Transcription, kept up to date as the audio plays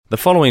The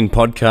following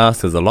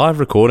podcast is a live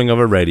recording of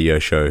a radio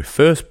show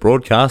first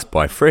broadcast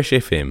by Fresh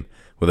FM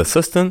with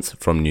assistance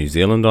from New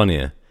Zealand On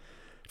Air.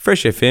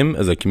 Fresh FM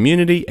is a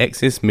community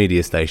access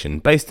media station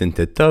based in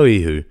Te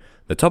Tauihu,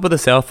 the top of the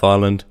South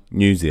Island,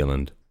 New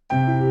Zealand.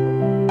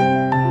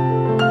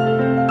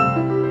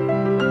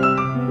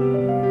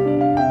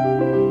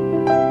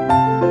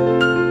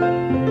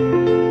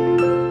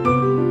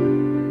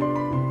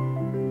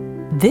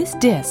 This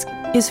disc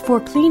is for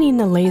cleaning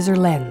the laser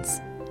lens.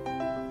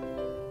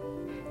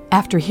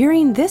 After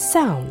hearing this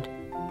sound,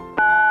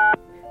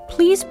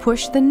 please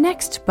push the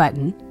next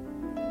button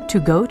to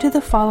go to the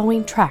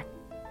following track.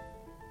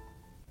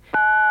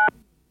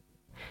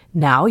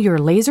 Now your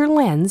laser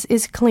lens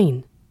is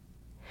clean.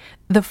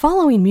 The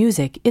following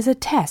music is a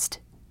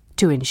test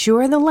to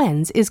ensure the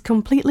lens is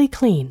completely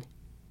clean.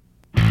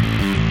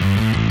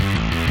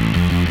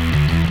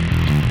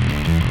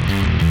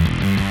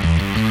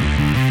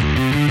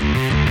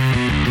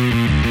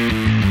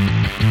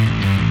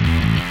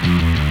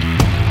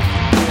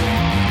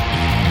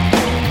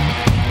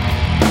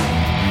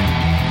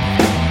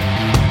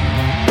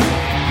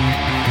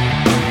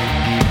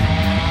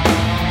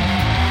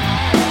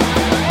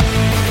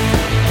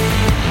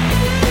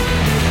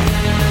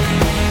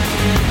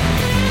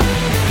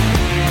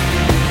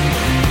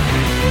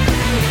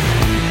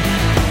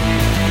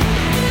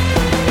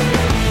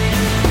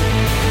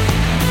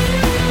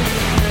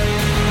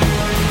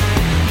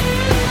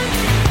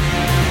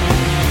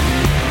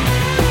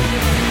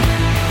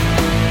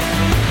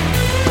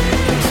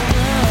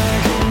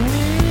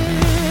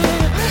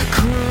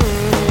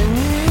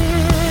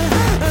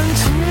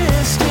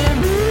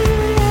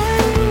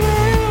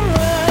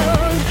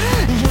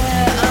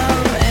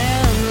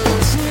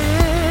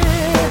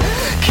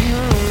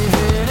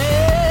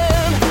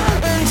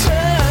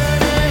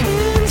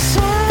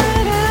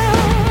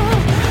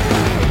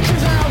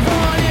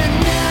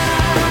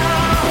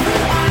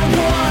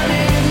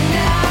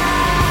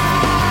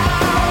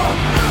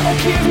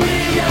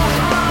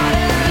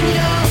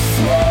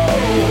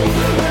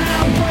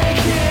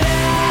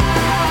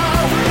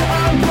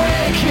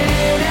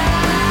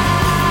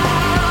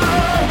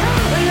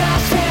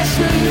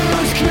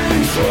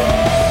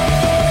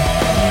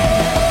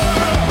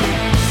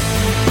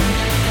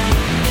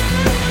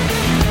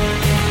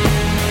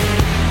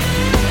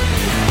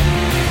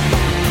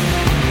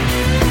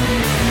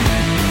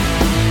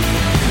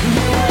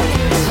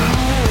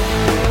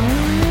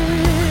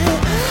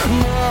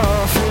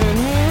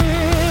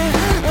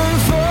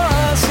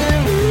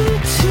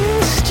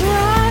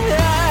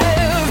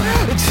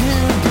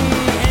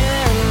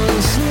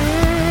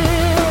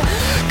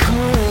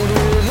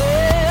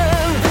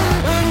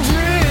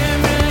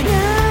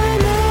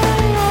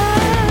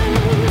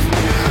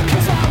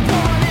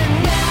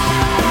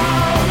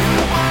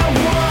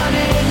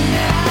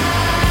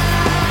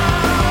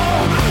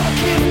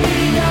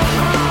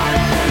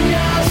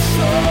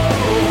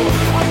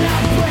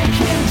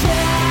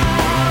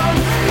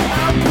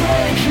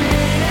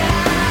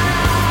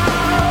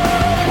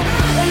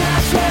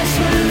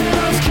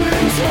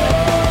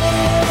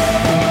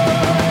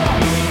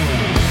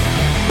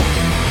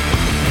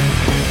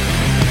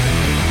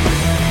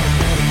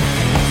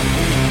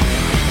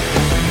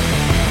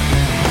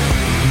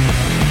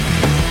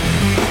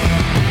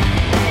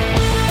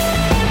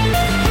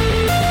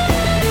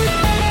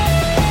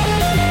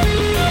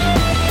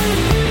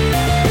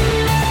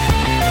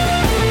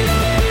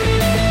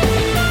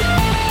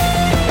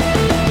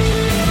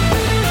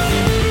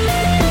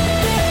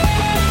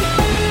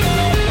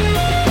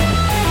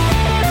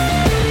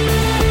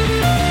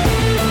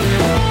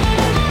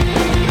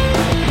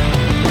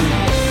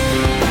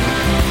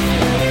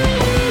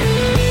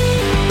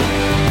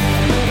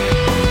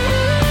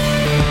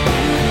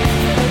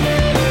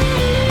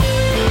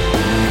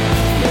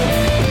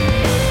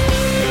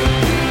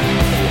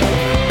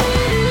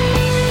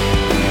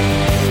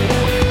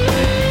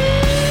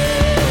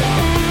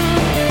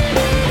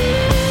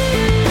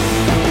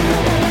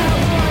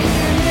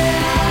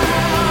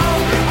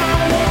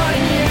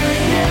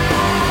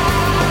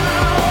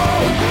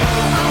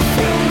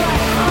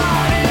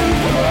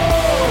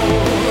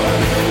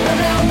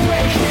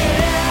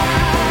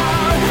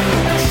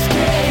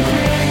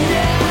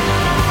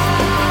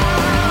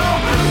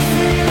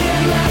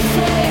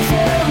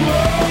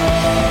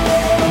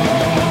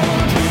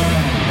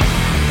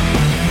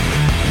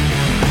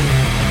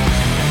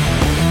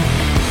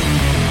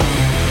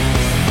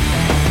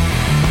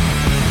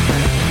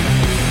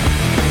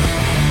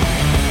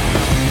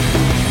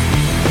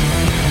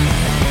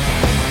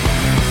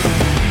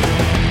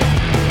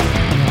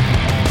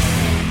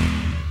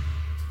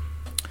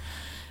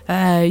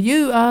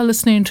 You are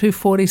listening to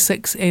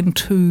 46 and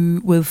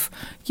 2 with,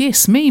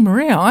 yes, me,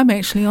 Maria. I'm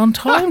actually on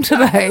time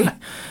today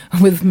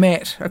with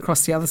Matt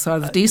across the other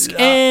side of the desk.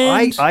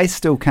 And I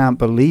still can't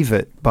believe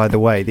it, by the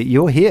way, that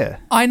you're here.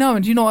 I know,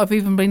 and you know, I've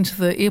even been to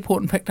the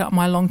airport and picked up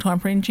my longtime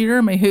friend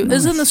Jeremy, who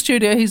is in the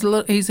studio.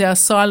 He's our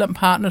silent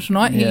partner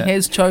tonight. Yeah. He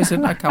has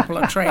chosen a couple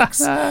of tracks.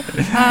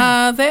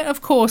 That,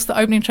 of course, the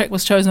opening track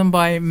was chosen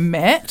by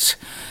Matt.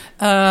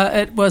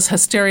 It was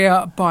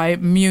Hysteria by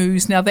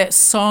Muse. Now, that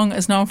song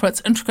is known for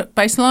its intricate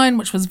bass line,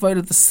 which was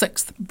voted the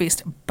 6th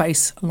best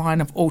bass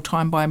line of all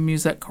time by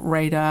Music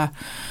Radar.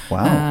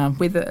 Wow.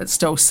 Whether it's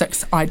still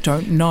 6th, I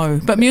don't know.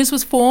 But Muse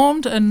was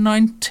formed in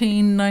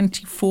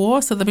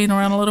 1994, so they've been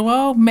around a little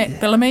while. Matt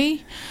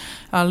Bellamy,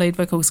 lead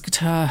vocals,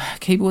 guitar,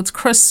 keyboards.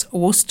 Chris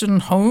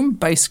Wolstenholme,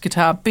 bass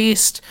guitar,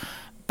 best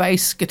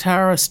bass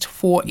guitarist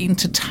for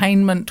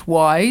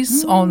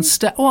entertainment-wise on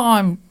stage.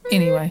 Well,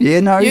 anyway. Yeah,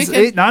 no, You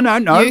can-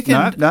 no, you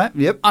can- no,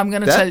 yep. I'm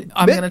going to tell you.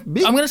 I'm going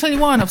to tell you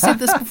why, and I've said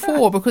this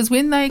before because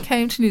when they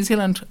came to New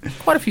Zealand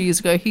quite a few years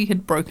ago, he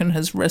had broken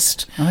his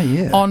wrist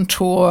on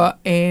tour,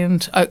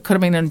 and it could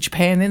have been in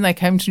Japan. Then they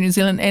came to New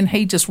Zealand, and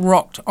he just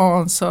rocked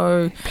on.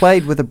 So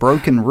Played with a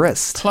broken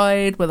wrist.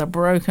 played with a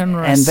broken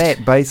wrist, And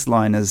that bass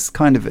line is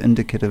kind of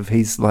indicative.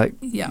 He's like,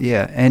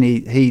 and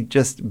he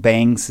just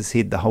bangs his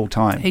head the whole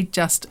time. He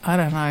just, I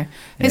don't know.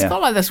 He's Yeah.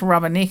 got like this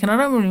rubberneck, and I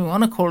don't really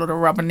want to call it a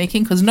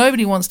rubbernecking because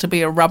nobody wants to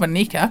be a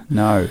rubbernecker.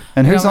 No.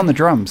 And who's Really? on the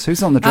drums?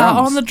 Who's on the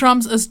drums? On the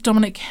drums is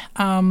Dominic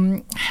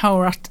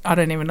Howard. I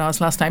don't even know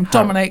his last name.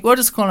 Dominic. We'll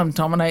just call him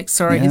Dominic.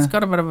 Sorry, Yeah. he's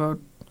got a bit of a.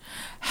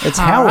 It's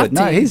Howard.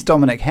 No, hearty- he's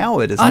Dominic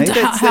Howard, isn't he?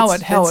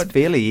 Howard. That's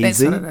fairly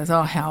easy. That's what it is.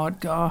 Oh,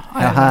 Howard. Oh, I How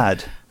don't know.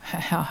 hard?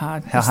 How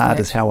hard? How hard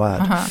is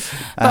Howard?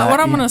 But what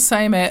I'm going to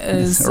say, Matt,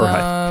 is All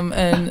right.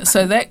 and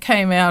so that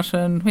came out,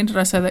 and when did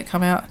I say that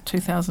came out?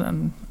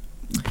 2000.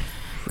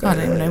 I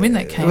don't even know when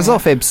that came out. It was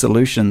off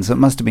Absolutions. It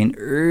must have been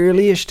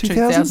early-ish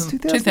 2000s?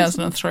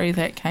 2003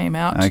 that came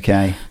out.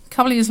 Okay. A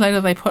couple of years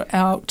later, they put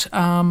out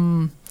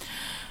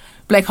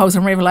Black Holes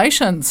and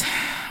Revelations,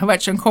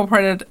 which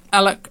incorporated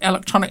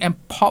electronic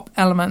and pop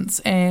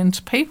elements. And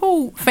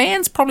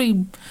fans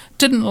probably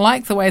didn't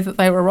like the way that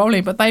they were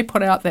rolling, but they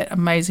put out that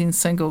amazing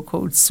single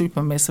called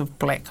Supermassive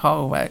Black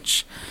Hole,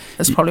 which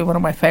is probably one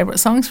of my favourite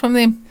songs from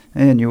them.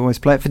 And you always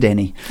play it for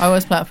Danny. I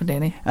always play it for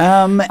Danny.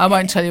 I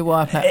won't tell you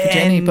why I play it for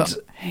Danny, but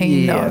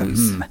he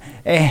knows.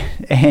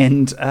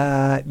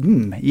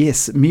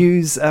 Yes,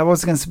 Muse. I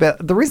was going to say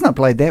about the reason I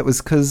played that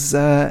was because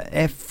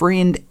our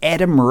friend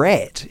Adam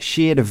Ratt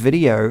shared a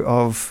video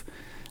of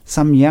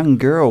some young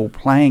girl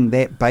playing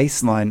that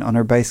bass line on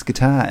her bass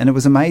guitar, and it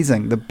was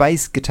amazing. The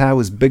bass guitar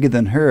was bigger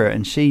than her,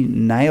 and she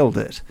nailed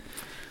it.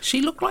 She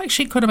looked like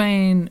she could have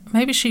been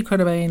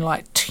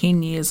like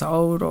 10 years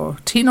old or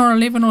 10 or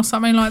 11 or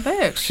something like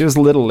that. She was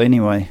little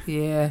anyway.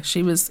 Yeah,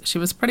 she was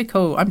pretty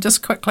cool. I'm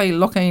just quickly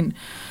trying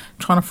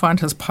to find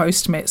his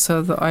post, Matt,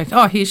 so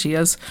that here she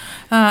is.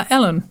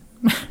 Ellen.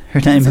 Her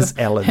name is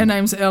Ellen. Her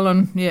name's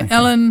Ellen, yeah. Okay.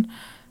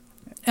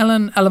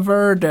 Ellen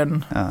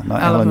Alaverden. Oh,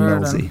 not Ellen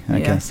Millsy.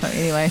 Okay. Yeah, so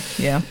anyway,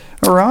 yeah.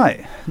 All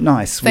right.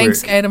 Nice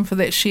Thanks, work. Adam, for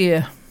that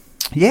share.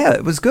 Yeah,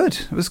 it was good.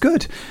 It was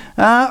good.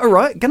 All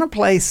right, going to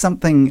play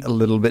something a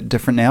little bit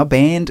different now. A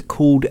band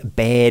called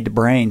Bad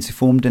Brains, who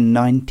formed in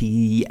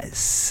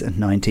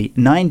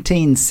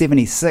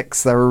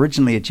 1976. They were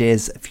originally a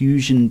jazz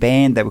fusion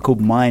band. They were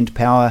called Mind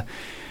Power.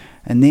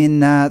 And then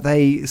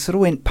they sort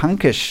of went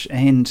punkish,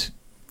 and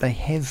they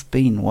have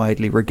been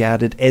widely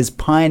regarded as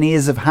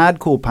pioneers of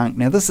hardcore punk.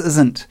 Now, this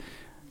isn't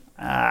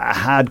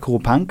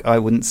hardcore punk, I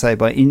wouldn't say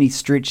by any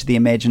stretch of the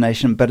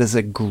imagination, but is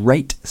a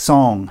great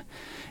song.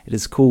 It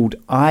is called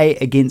Eye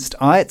Against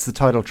Eye. It's the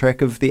title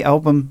track of the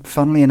album,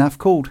 funnily enough,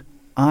 called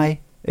Eye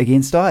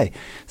Against Eye.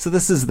 So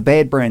this is the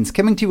Bad Brains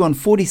coming to you on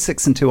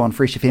 46 and 2 on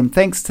Fresh FM,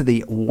 thanks to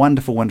the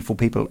wonderful, wonderful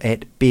people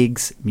at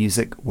Beggs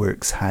Music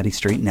Works, Hardy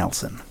Street,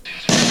 Nelson.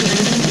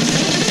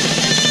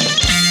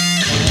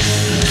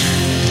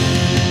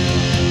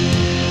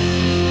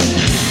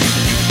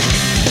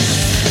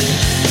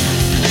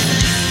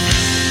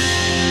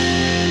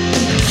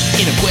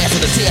 In a grasp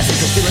of the test,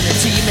 it's a feeling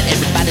achievement.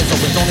 Everybody's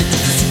always on it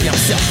just to see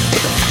himself.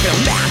 But the fuck I'm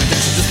mad that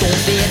you just don't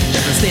fit.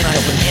 Understand I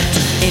open hand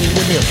to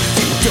anyone else.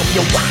 People tell me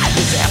why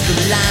was after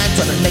the line,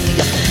 trying to make me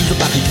up confused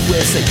about the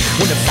USA.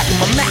 When the fuck in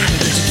my mind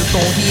that you just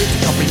don't hear, to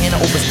comprehend or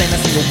understand a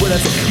single word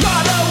I say.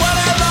 Mother,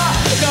 whatever,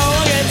 go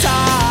get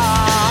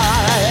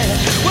tired.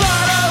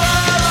 Whatever,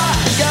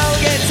 go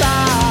get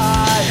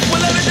tired.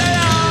 Well, every day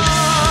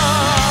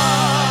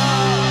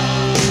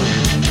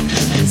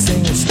I'm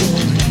sing a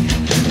story,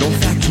 no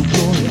factual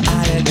glory.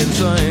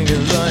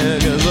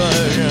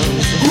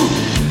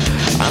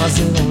 I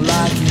still don't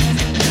like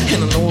it,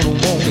 and I know I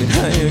don't want it. I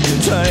can.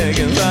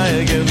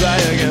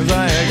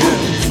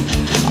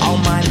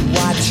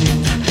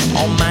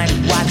 Almighty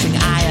watching,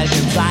 I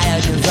can.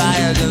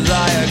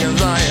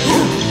 And I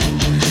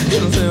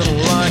still don't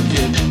like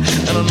it.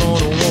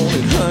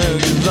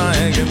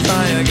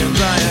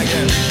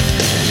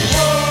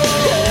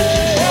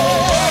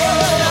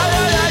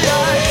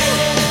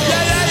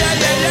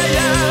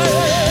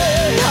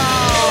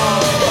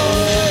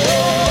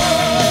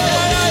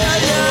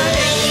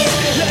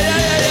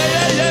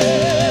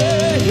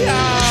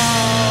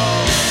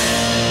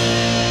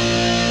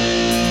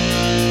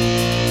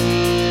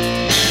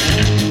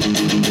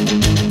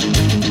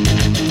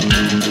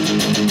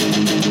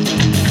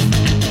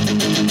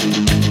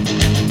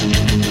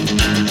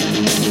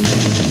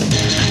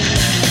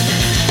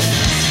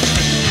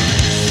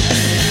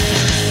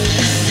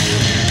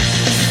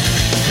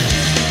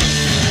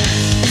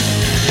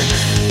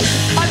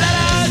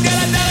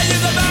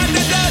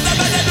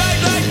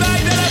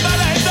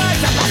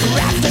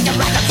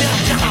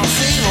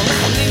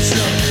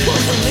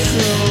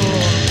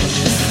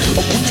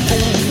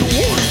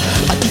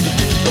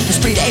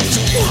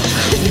 Oh,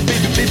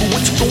 baby,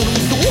 what you gonna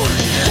do?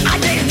 I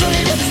think it's really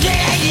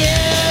understand, yeah.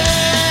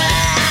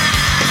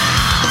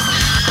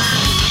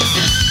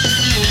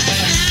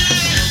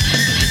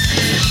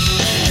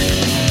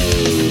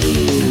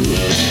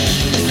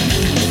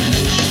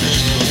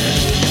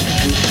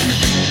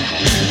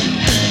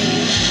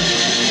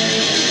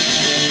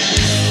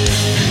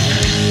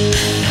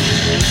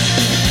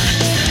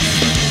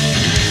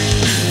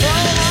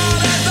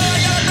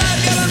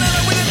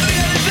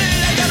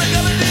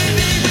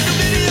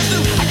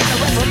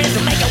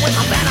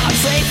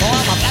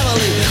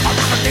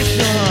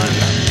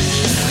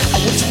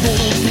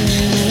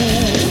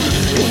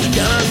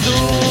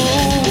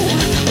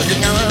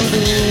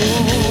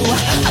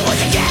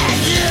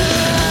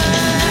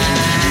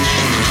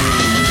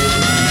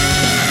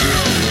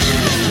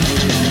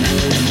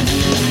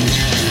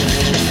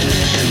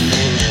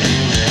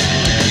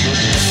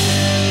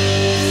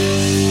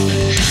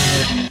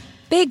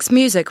 Beggs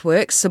Music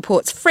Works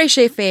supports Fresh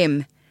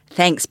FM.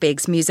 Thanks,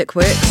 Beggs Music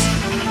Works.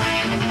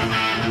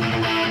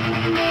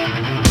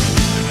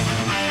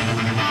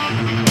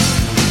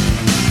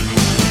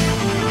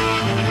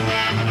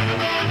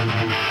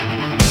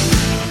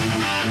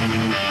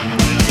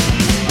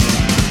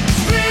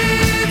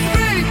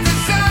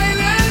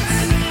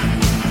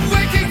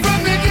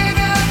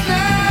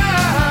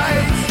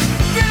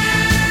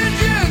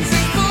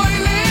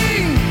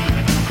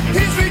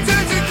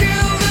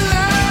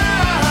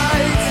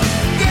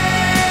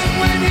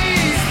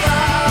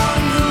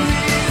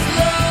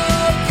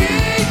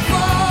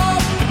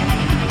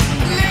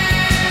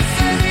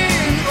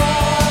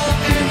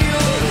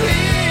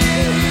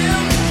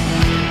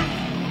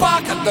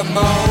 The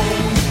moon.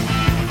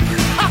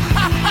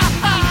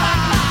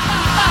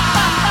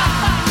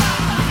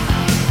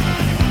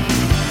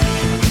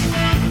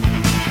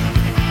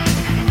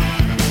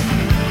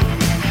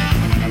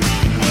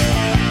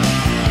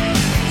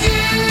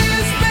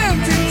 Years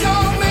spent in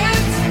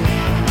torment,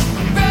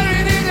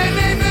 buried in a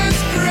nameless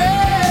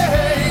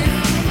grave.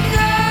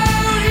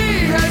 Now he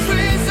has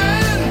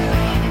risen,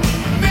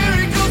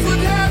 miracles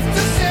would have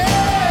to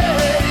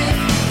save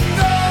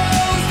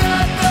those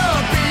that the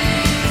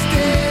beast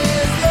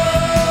is.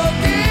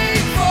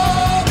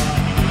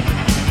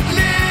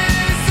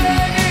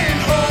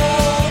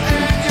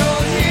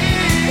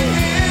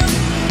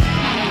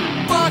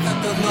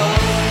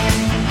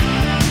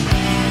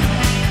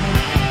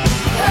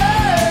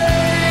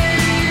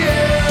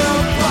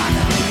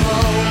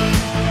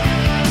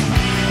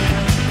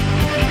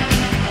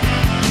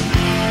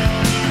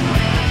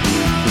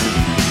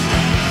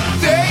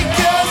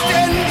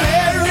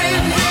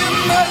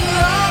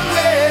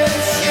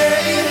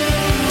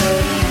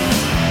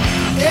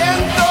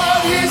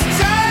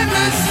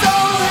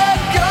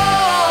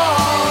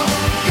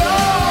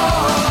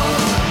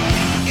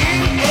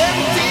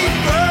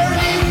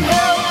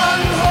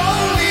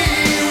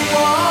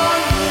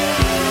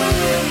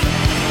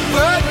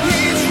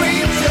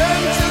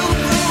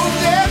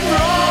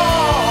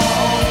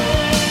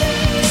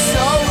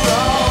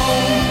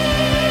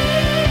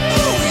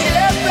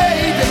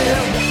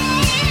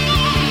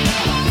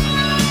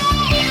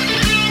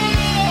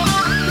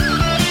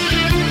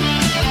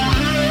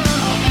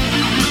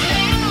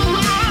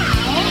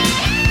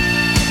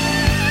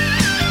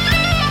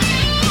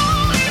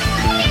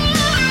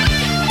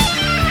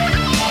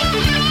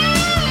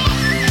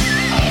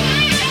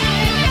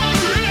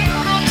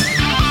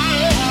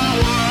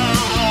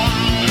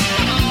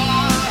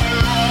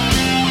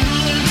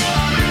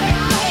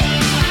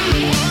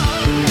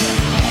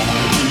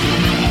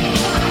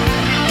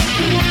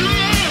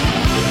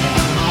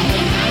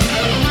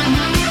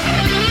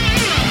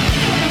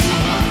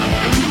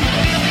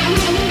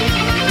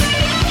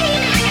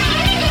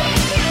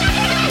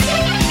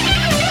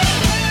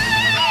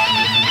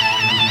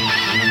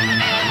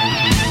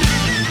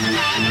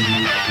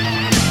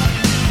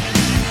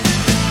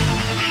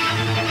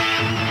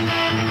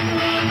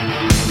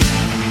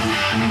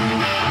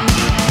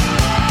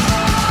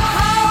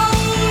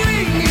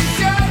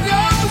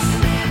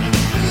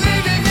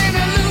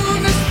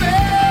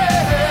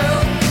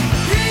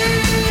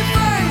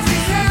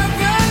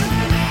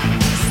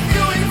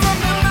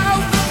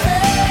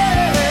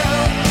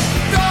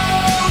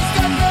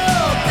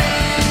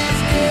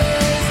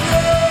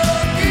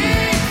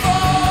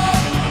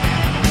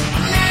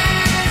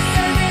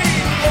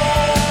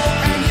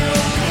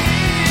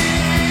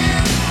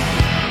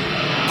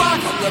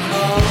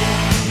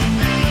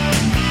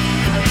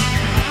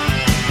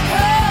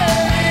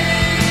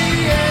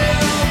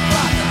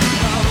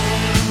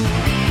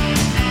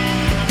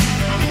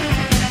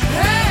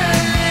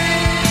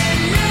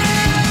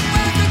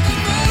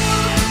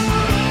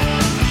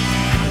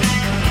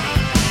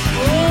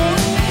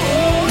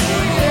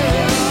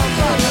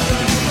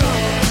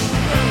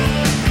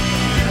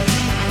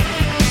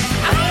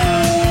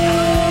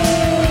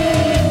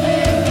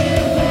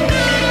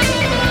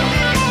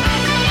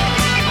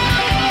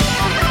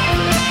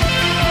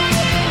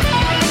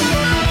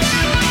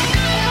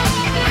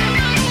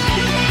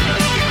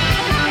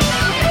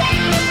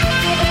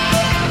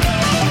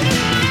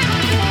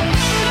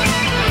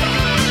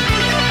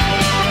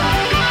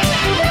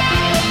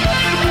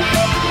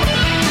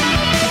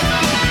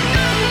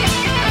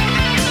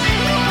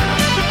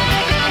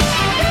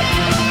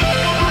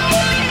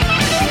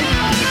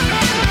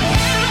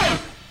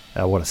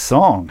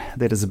 song.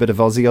 That is a bit of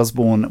Ozzy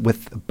Osbourne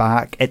with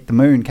Bark at the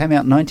Moon. Came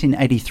out in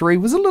 1983.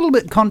 Was a little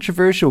bit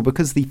controversial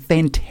because the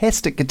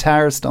fantastic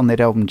guitarist on that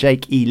album,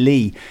 Jake E.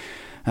 Lee,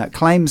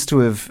 claims to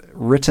have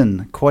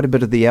written quite a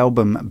bit of the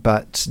album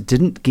but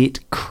didn't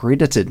get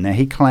credited. Now,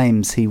 he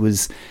claims he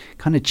was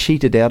kind of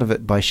cheated out of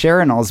it by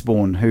Sharon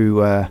Osbourne,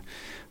 who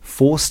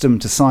forced him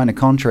to sign a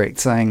contract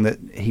saying that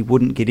he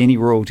wouldn't get any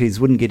royalties,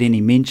 wouldn't get any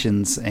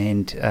mentions,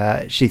 and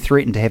she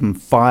threatened to have him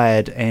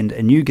fired and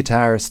a new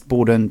guitarist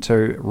brought in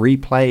to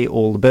replay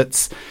all the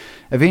bits.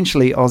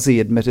 Eventually,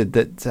 Ozzy admitted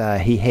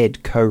that he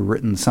had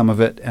co-written some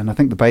of it, and I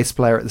think the bass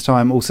player at the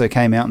time also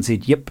came out and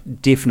said, yep,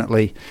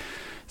 definitely.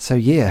 So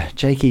yeah,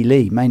 Jake E.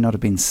 Lee may not have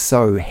been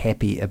so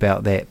happy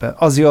about that, but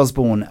Ozzy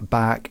Osbourne,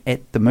 Bark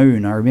at the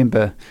Moon. I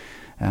remember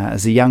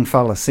as a young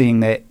fella seeing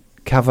that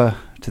cover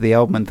to the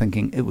album and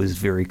thinking it was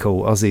very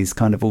cool. Ozzy's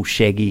kind of all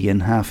shaggy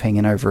and half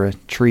hanging over a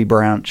tree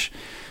branch,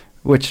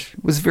 which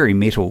was very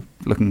metal,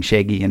 looking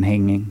shaggy and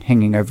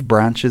hanging over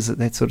branches at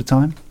that sort of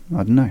time.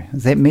 I don't know.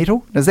 Is that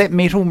metal? Is that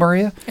metal,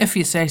 Maria? If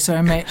you say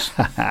so, Matt.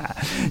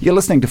 You're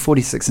listening to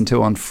 46 and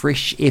 2 on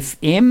Fresh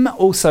FM,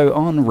 also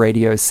on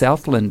Radio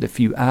Southland.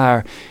 If you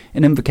are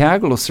in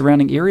Invercargill or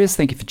surrounding areas,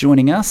 thank you for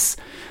joining us.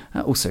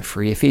 Also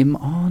Free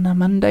FM on a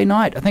Monday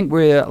night. I think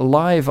we're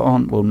live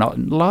on, well, not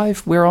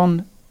live, we're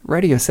on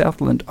Radio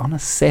Southland on a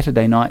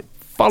Saturday night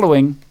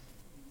following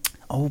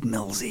old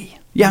Millsy,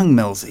 young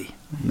Millsy.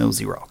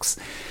 Millsy rocks.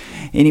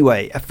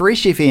 Anyway, a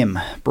Fresh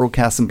FM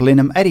broadcast in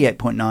Blenheim,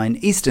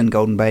 88.9, Eastern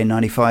Golden Bay,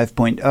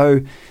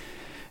 95.0,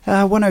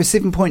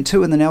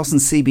 107.2 in the Nelson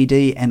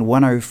CBD, and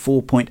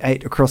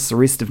 104.8 across the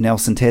rest of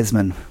Nelson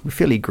Tasman. We're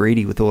fairly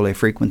greedy with all our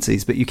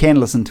frequencies, but you can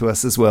listen to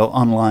us as well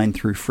online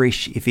through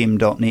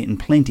freshfm.net and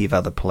plenty of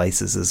other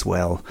places as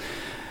well.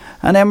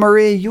 And now,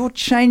 Maria, you're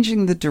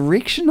changing the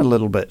direction a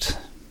little bit.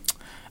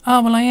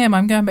 Oh, well, I am.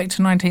 I'm going back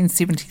to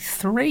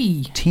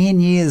 1973.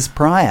 10 years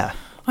prior.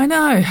 I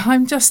know.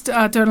 I'm just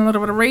doing a little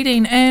bit of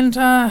reading. And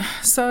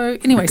so,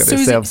 anyway, We've got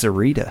Susie... ourselves a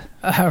reader.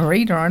 A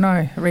reader, I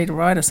know. A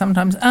reader-writer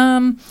sometimes.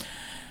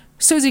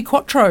 Susie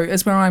Quattro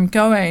is where I'm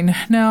going.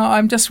 Now,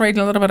 I'm just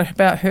reading a little bit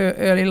about her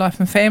early life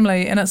and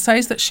family, and it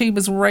says that she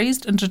was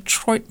raised in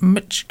Detroit,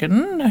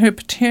 Michigan. Her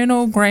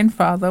paternal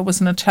grandfather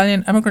was an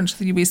Italian immigrant to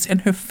the US,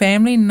 and her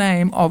family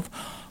name of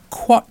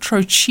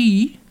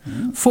Quattrochi,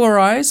 4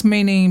 eyes,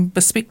 meaning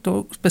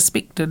bespectacled,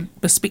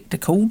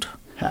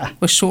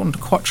 was shortened to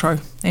Quattro.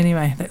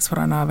 Anyway, that's what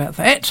I know about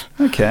that.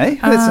 Okay,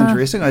 that's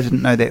interesting. I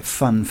didn't know that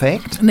fun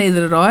fact.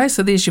 Neither did I.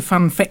 So there's your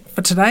fun fact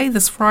for today,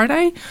 this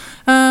Friday.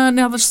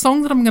 Now, the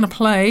song that I'm going to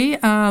play,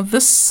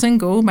 this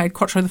single made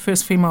Quattro the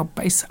first female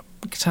bass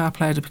guitar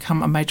player to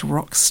become a major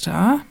rock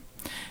star,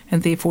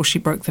 and therefore she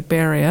broke the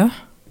barrier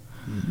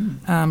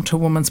to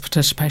women's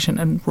participation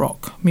in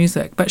rock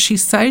music. But she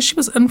says she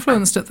was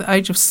influenced at the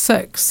age of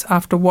 6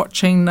 after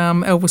watching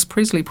Elvis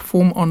Presley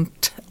perform on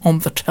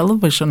the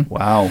television.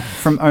 Wow,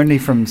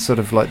 from sort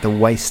of like the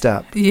waist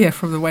up. Yeah,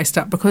 from the waist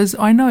up, because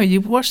I know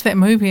you watched that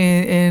movie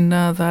in the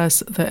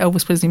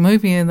Elvis Presley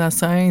movie, and they're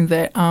saying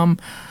that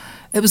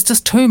it was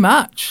just too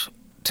much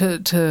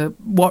to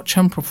watch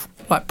him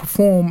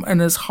perform in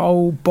his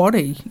whole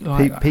body.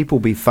 People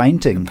be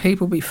fainting.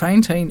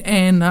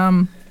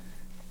 And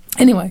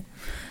anyway.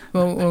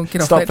 We'll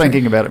get off Stop that.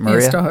 thinking about it,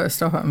 Maria. Yeah,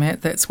 stop it,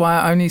 Matt. That's why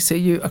I only see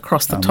you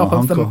across the top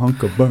of them.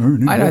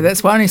 Burning. I know,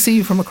 that's why I only see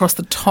you from across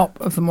the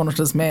top of the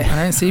monitors, Matt.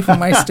 I don't see you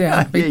from waist down.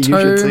 It'd be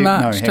too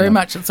much.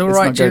 It's all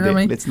right,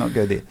 Jeremy. Let's not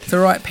go there. It's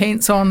all right.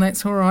 Pants on,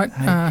 that's all right.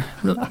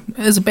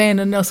 There's a band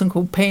in Nelson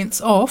called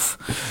Pants Off.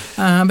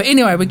 But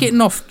anyway, we're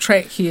getting off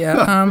track here.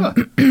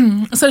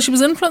 So she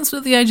was influenced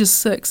at the age of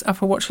 6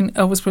 after watching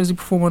Elvis Presley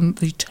perform on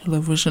the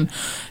television.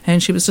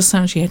 And she was just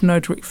saying she had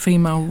no direct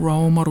female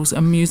role models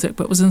in music,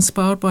 but was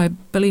inspired by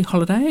Billie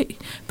Holiday,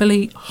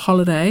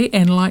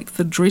 and liked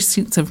the dress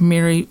sense of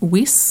Mary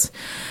West.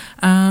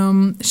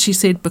 She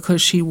said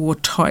because she wore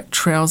tight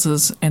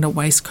trousers and a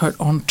waistcoat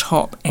on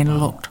top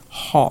and looked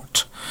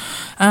hot.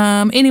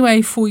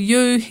 Anyway, for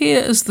you,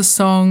 here is the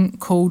song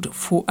called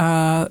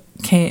Can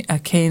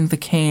the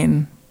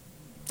Can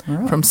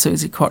from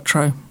Susie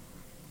Quattro.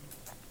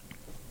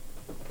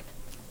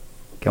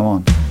 Go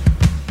on.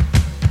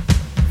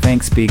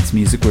 Thanks, Biggs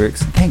Music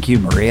Works. Thank you,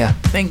 Maria.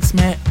 Thanks,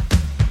 Matt.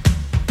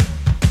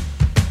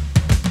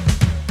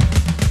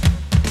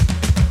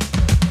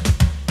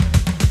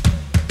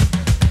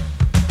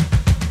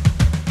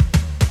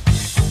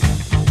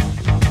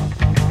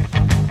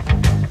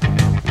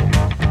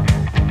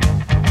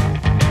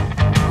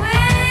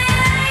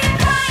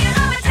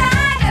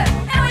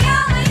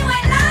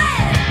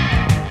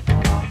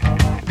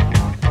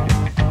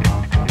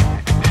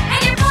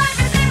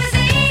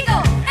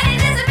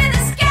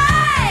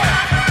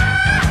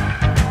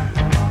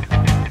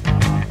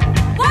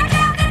 Why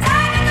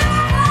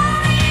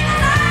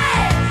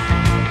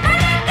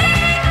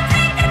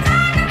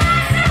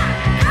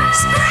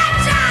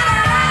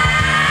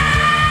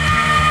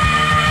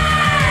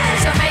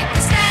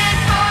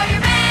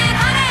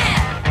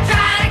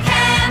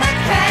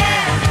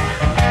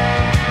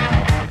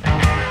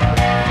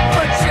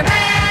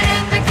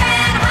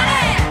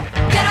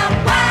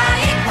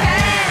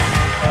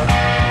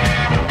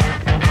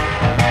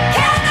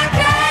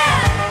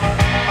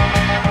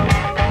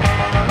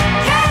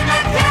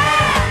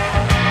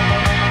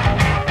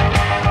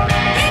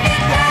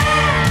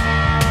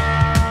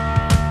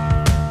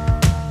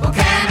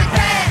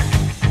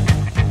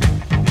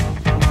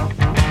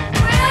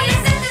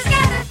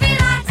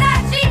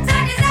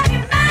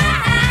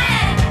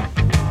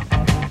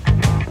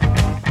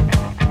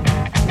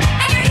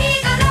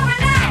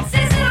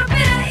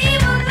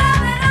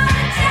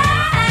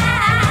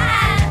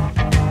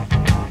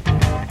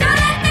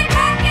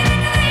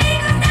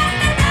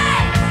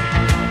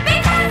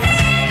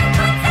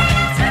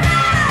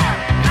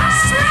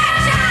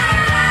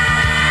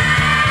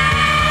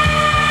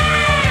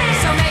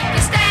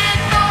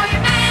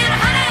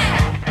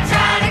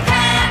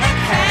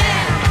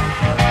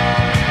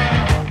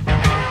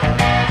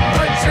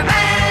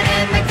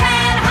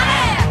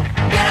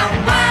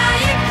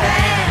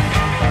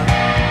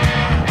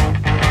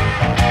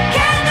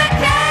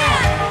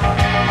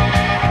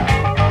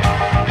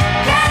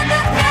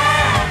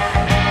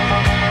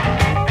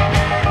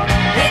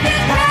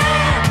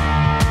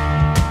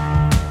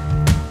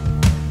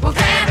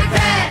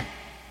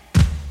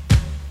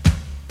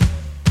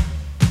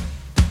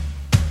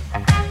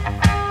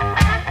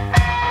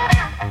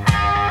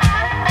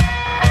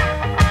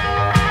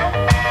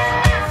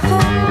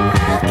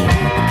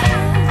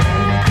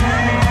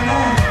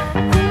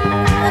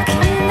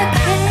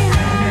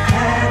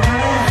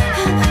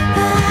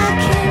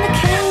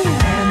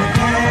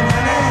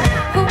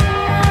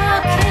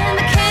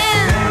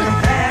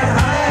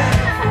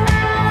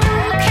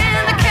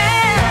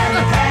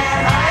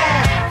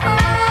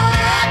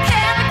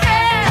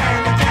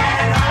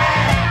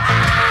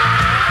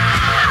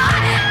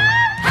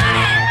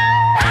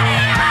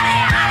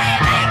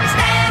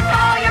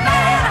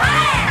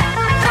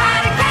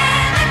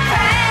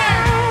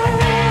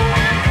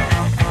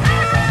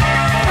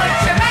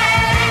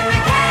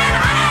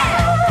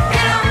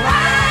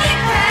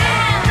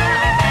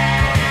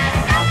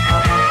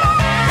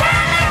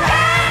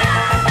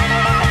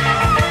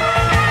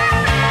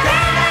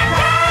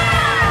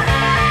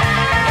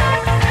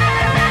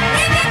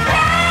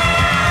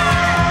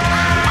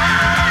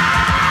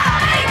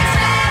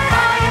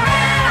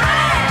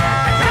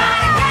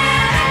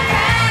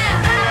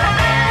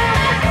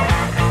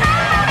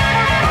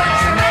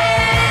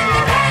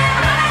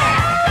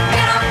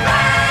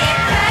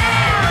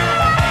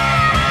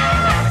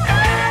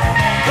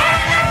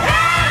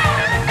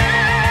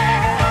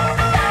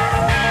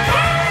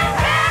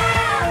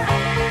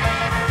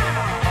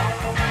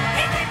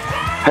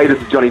Hey,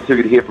 this is Johnny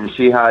Tuggett here from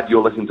Shehard.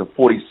 You're listening to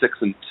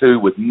 46 and 2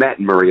 with Matt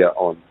and Maria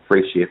on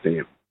Fresh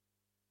FM.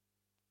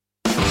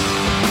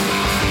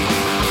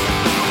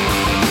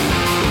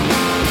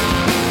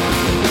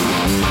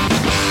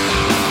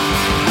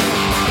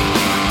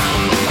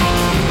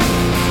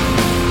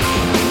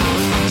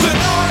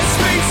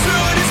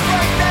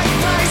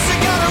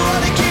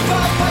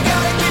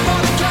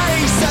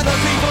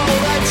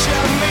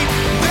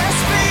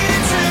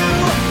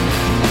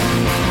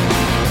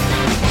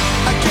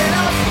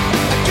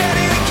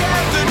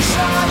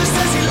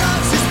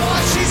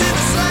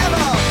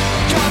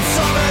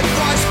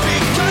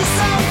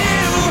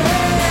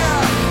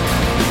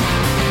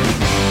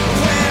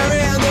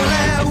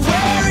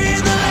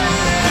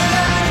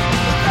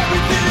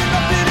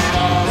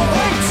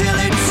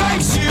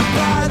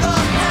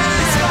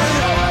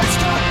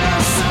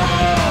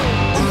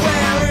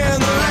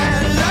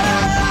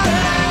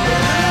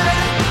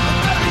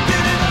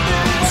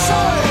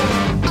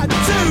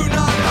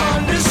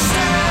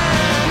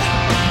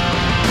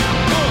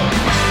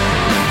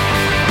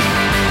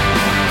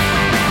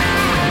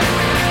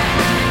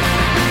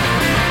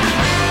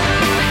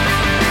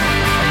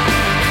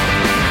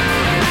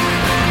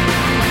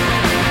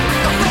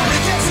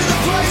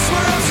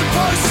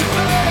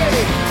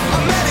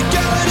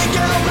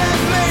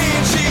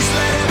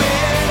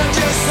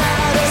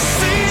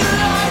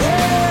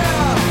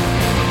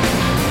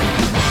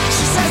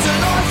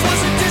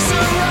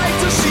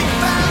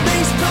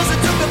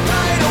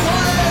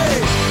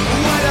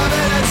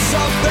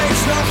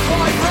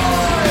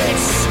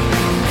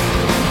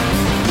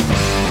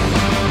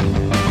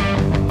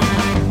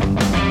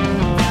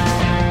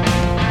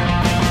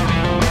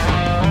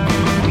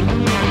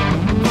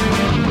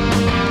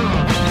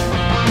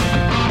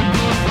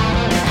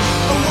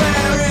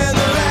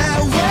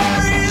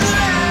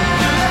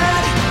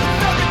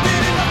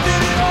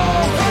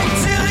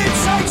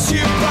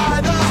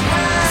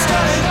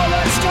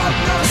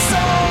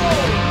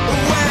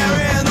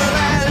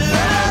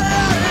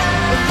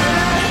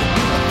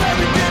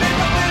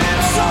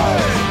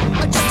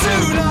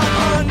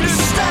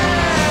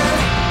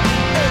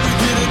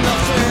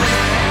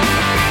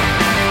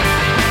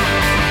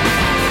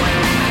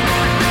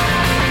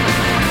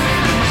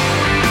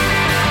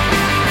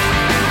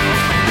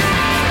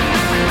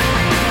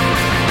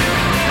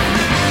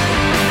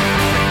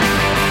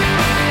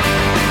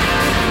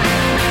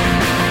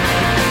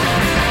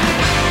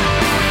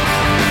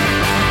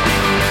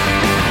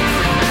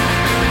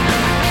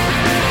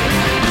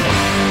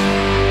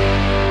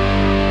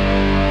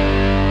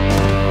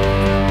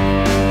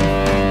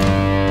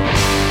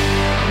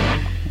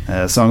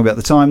 A song about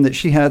the time that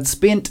she had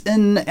spent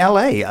in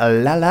LA,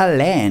 La La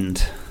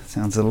Land.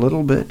 Sounds a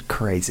little bit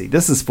crazy.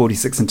 This is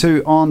 46 and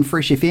 2 on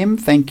Fresh FM.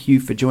 Thank you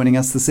for joining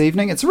us this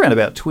evening. It's around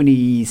about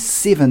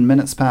 27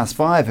 minutes past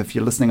 5 if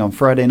you're listening on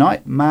Friday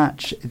night,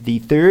 March the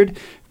 3rd.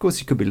 Of course,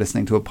 you could be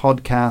listening to a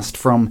podcast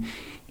from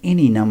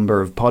any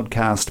number of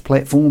podcast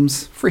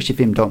platforms.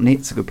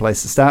 freshfm.net's a good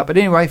place to start. But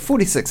anyway,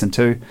 46 and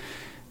 2,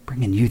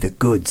 bringing you the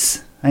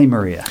goods. Hey,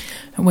 Maria.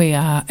 We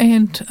are.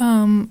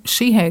 And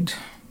she had...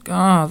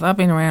 Oh, they've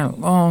been around a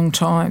long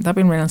time. They've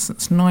been around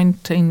since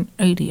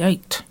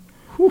 1988.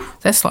 Whew.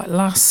 That's like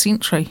last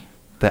century.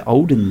 The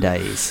olden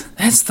days.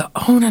 That's the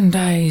olden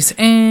days.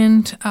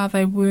 And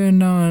they were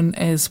known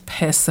as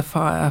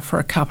Pacifier for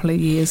a couple of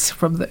years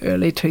from the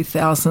early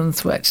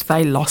 2000s, which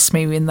they lost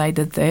me when they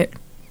did that.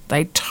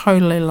 They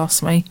totally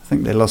lost me. I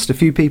think they lost a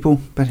few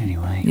people, but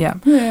anyway.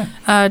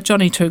 Yeah.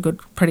 Johnny Too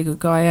pretty good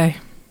guy, eh?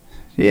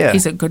 Yeah.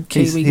 He's a good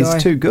Kiwi guy.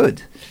 He's too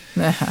good.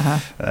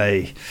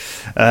 Hey,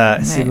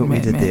 see what we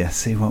did there.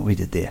 See what we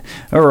did there.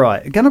 All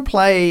right, going to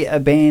play a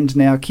band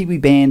now, Kiwi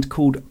band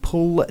called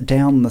Pull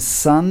Down the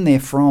Sun.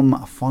 They're from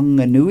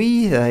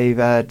Whanganui.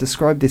 They've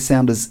described their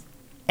sound as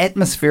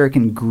atmospheric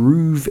and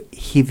groove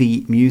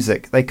heavy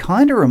music. They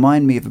kind of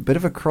remind me of a bit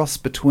of a cross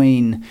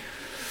between,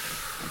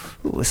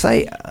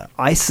 say,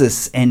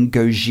 Isis and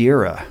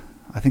Gojira.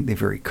 I think they're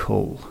very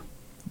cool.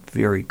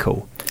 Very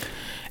cool.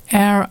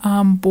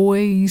 Our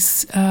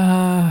boys,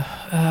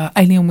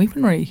 Alien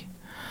Weaponry,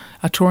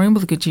 are touring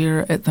with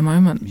Gojira at the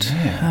moment.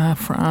 Yeah.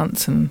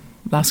 France, and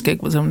last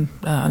gig was in,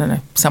 I don't know,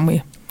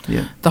 somewhere.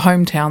 Yeah. The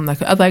hometown.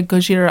 Are they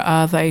Gojira?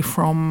 Are they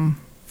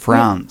from...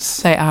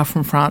 France. They are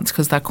from France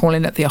because they're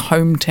calling it their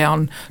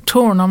hometown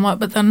tour. And I'm like,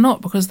 but they're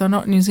not because they're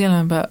not New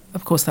Zealand. But,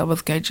 of course, they're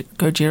with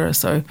Gojira,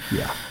 so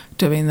yeah,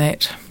 doing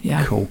that.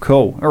 Yeah.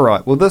 Cool. All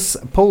right. Well, this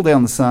Pull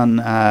Down the Sun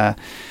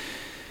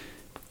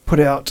put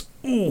out...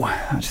 Ooh,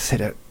 I just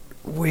had a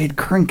weird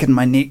crink in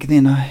my neck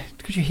then.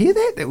 Could you hear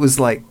that? It was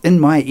like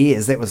in my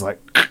ears. That was like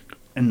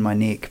in my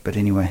neck. But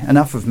anyway,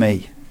 enough of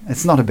me.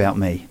 It's not about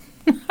me.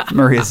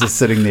 Maria's just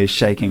sitting there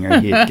shaking her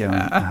head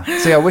going,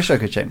 see, I wish I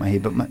could shake my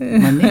head, but my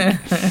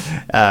neck.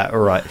 All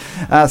right.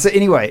 So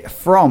anyway,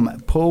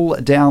 from Pull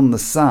Down the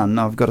Sun,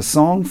 I've got a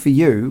song for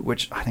you,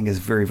 which I think is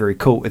very, very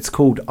cool. It's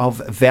called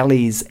Of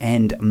Valleys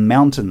and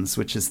Mountains,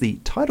 which is the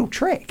title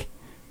track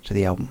to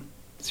the album.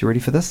 So you ready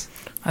for this?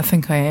 I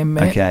think I am,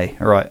 mate. Okay,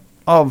 all right.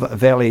 Of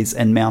Valleys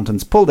and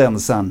Mountains, Pull Down the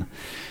Sun.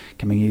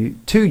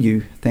 Coming to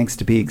you thanks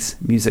to Beggs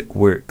Music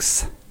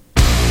Works.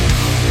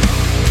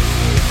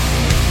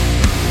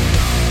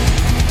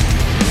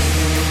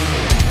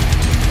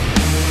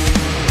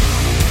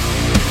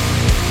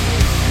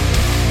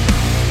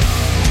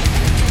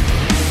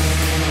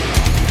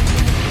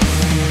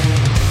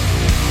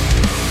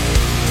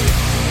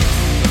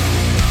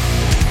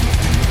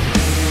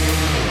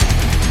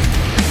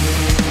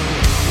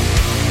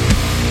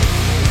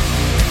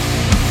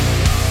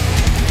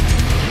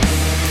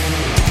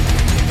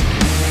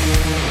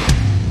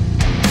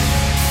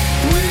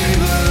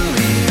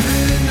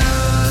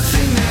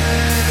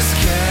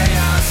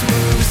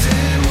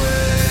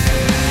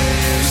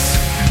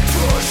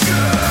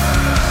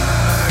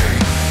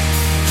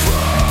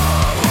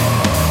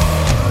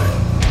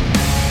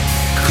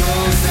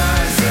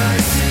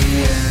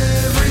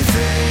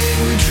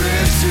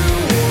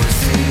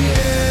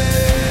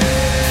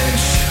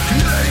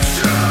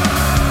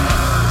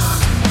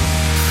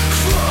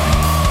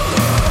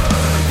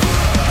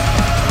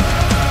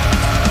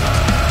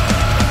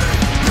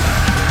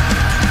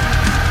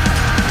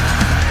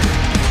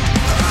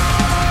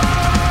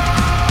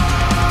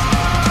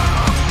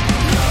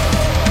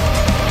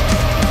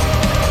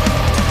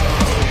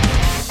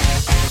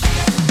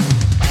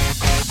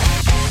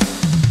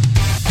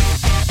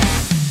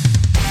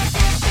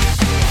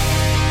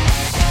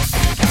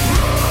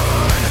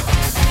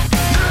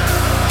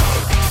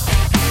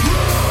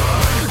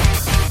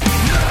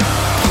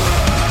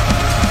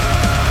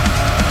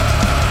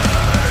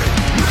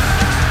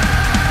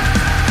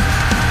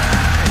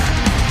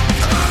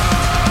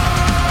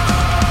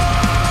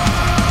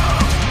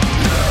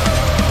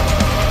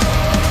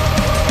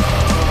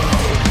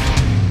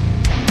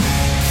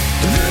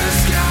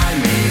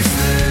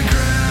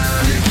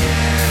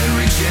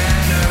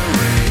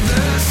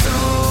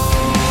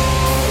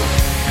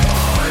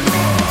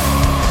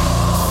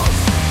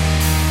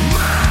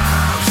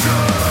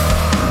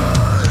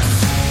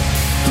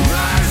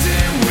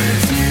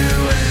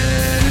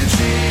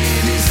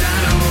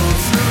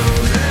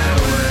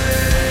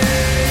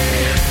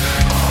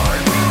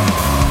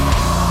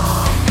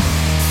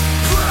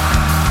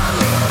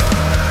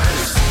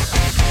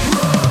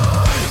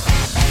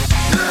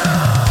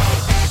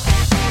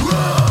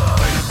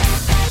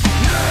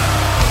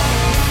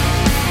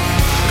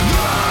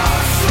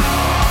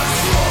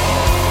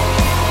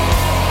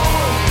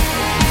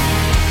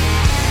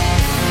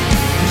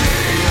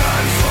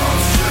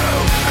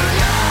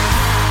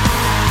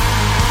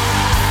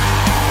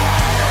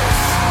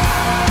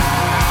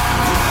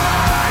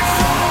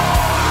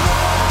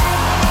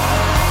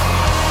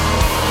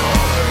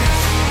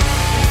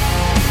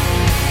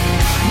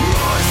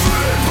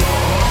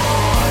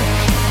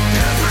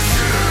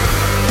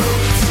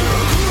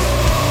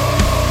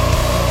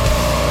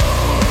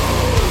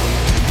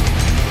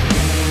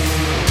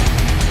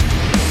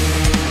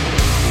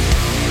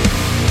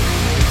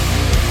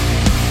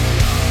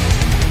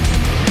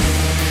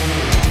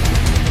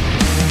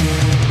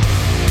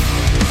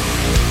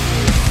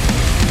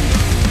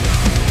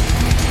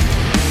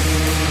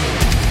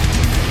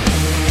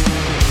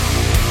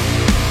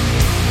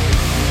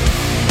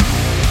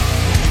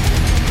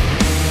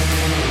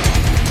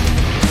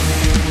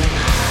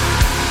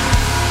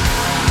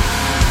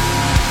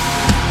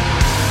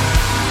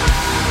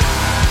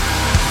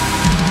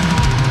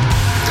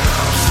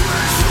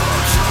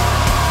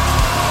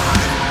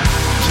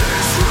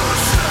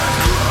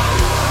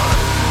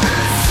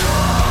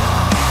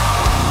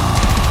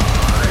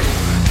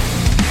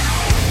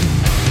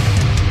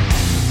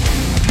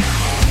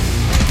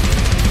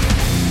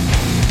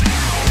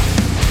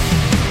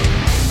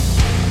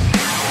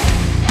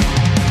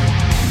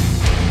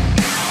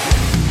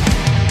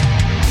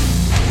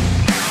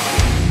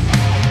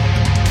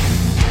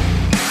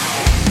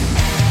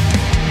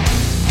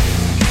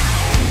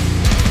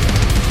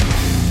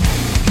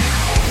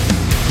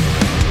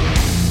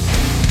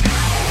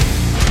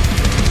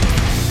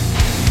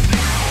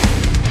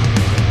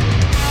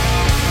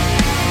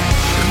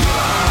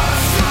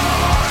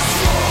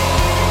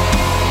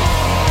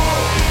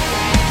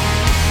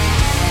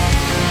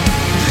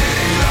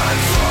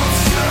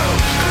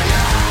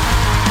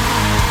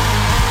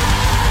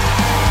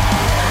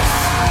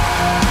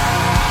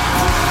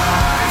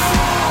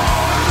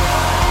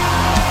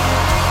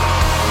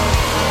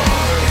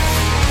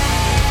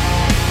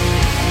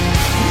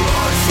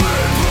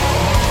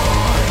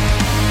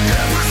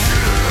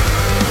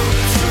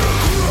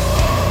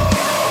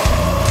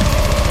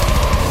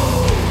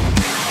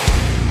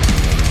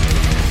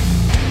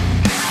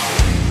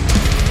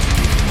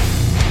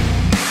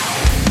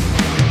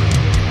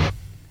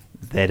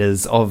 That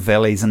is Of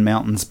Valleys and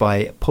Mountains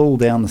by Pull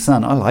Down the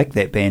Sun. I like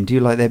that band. Do you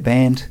like that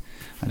band?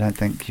 I don't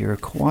think you're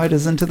quite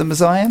as into them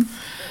as I am.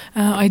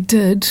 I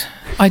did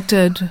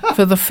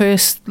for the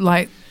first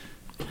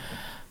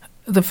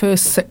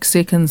 6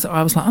 seconds.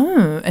 I was like,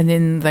 oh, and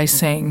then they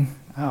sang.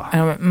 Oh,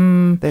 and I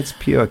went, that's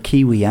pure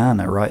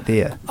Kiwiana right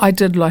there. I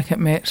did like it,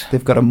 Matt.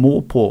 They've got a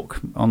moorpork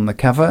on the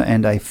cover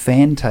and a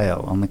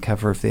fantail on the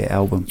cover of their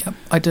album. Yep,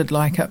 I did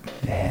like it.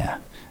 Yeah.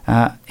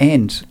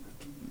 And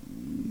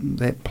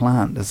that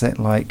plant? Is that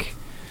like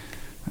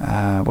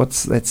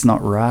that's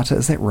not rata?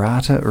 Is that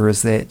rata or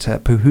is that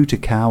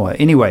Puhutakawa?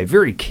 Anyway,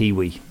 very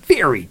Kiwi.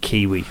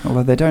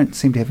 Although they don't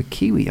seem to have a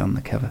kiwi on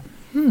the cover.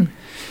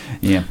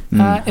 Yeah.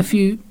 If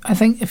you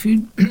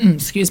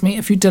excuse me,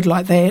 if you did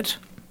like that,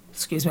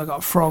 excuse me, I got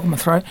a frog in my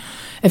throat.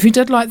 If you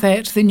did like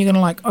that, then you're going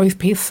to like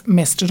Oathpeth,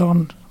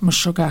 Mastodon,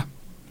 Meshuggah.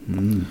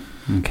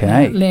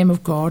 Okay. Lamb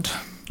of God.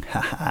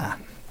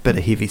 Bit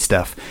of heavy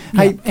stuff.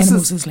 Yeah, Hey, this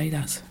Animals is, as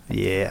Leaders.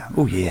 yeah.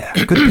 Oh, yeah.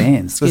 Good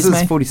bands. This Excuse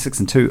is me. 46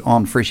 and 2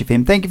 on Fresh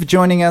FM. Thank you for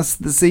joining us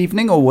this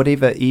evening, or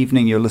whatever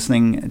evening you're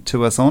listening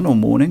to us on, or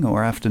morning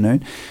or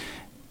afternoon.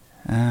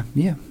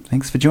 Yeah,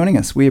 thanks for joining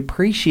us. We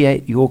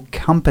appreciate your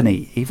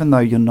company, even though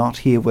you're not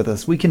here with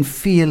us. We can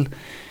feel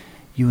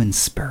you in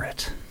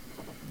spirit.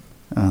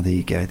 Oh, there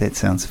you go. That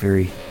sounds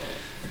very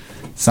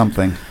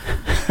something.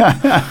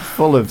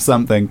 Full of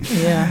something.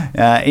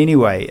 Yeah.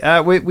 Anyway,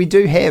 we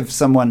do have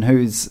someone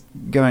who's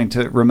going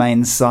to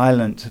remain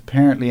silent,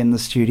 apparently, in the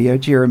studio.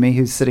 Jeremy,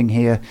 who's sitting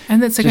here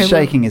And that's okay. just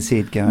shaking his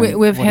head going, We've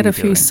 "What had are a you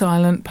few doing?"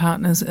 silent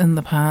partners in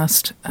the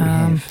past. We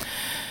have.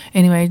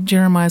 Anyway,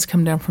 Jeremiah's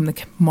come down from the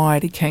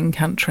mighty King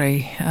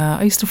country.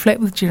 I used to flat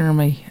with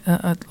Jeremy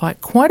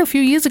like quite a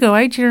few years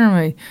ago,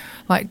 Jeremy?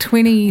 Like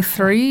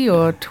 23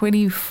 or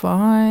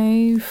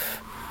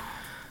 25,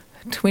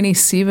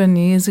 27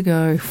 years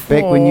ago.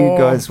 Back when you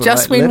guys were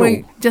just like when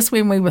little. just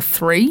when we were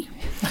 3.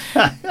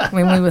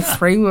 When we were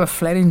 3, we were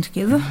flatting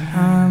together.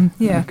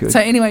 Yeah. Good.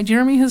 So anyway,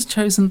 Jeremy has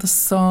chosen the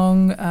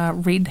song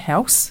Red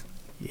House.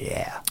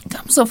 Yeah. It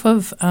comes off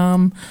of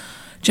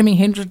Jimi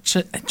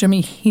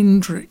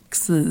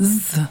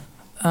Hendrix's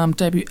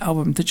debut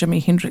album, The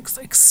Jimi Hendrix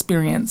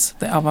Experience,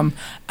 the album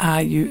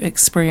Are You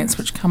Experience,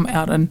 which came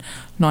out in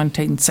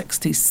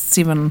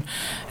 1967.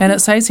 And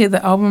it says here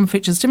the album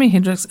features Jimi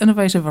Hendrix's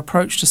innovative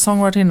approach to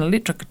songwriting and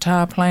electric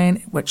guitar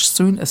playing, which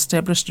soon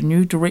established a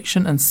new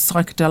direction in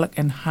psychedelic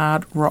and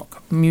hard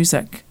rock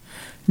music.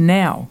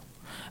 Now,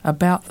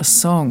 about the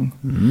song.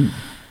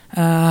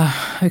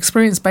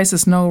 Experienced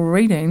bassist Noel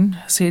Reading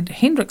said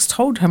Hendrix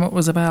told him it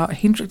was about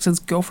Hendrix's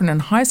girlfriend in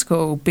high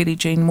school, Betty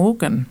Jean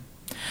Morgan.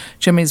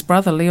 Jimmy's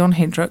brother, Leon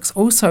Hendrix,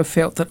 also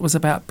felt that it was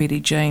about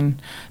Betty Jean,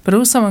 but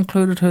also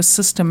included her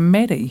sister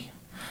Maddie,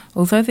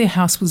 although their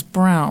house was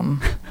brown.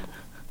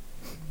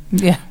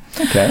 Yeah.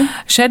 Okay.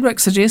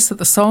 Shadwick suggests that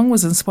the song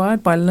was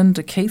inspired by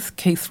Linda Keith,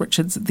 Keith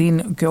Richards'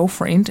 then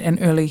girlfriend and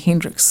early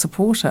Hendrix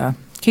supporter.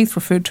 Keith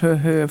referred to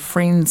her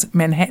friend's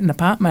Manhattan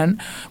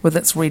apartment with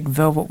its red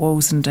velvet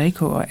walls and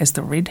decor as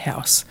the Red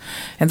House,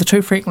 and the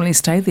two frequently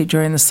stayed there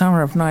during the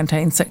summer of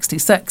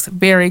 1966.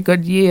 Very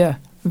good year,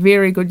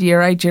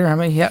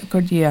 Jeremy? Yeah,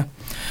 good year.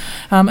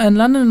 In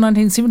London in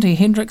 1970,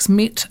 Hendrix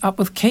met up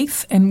with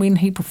Keith, and when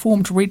he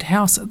performed Red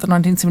House at the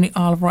 1970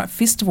 Isle of Wight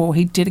Festival,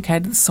 he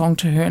dedicated the song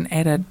to her and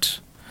added,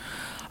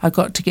 "I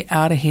got to get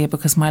out of here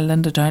because my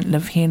Linda don't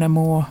live here no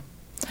more."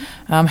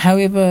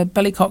 However,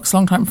 Billy Cox,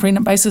 longtime friend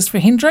and bassist for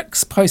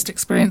Hendrix,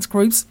 post-experience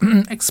groups,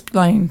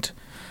 explained,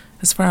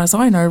 as far as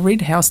I know,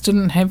 Red House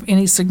didn't have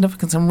any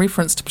significance in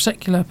reference to a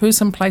particular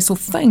person, place or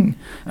thing.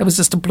 It was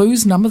just a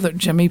blues number that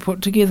Jimmy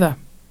put together.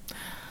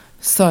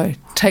 So,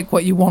 take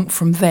what you want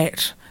from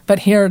that. But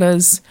here it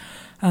is,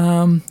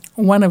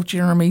 one of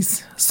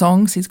Jeremy's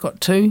songs. He's got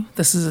 2.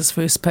 This is his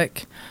first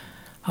pick.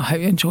 I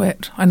hope you enjoy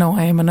it. I know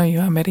I am. I know you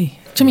are, Maddie.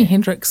 Jimi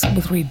Hendrix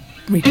with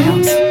Red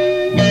House.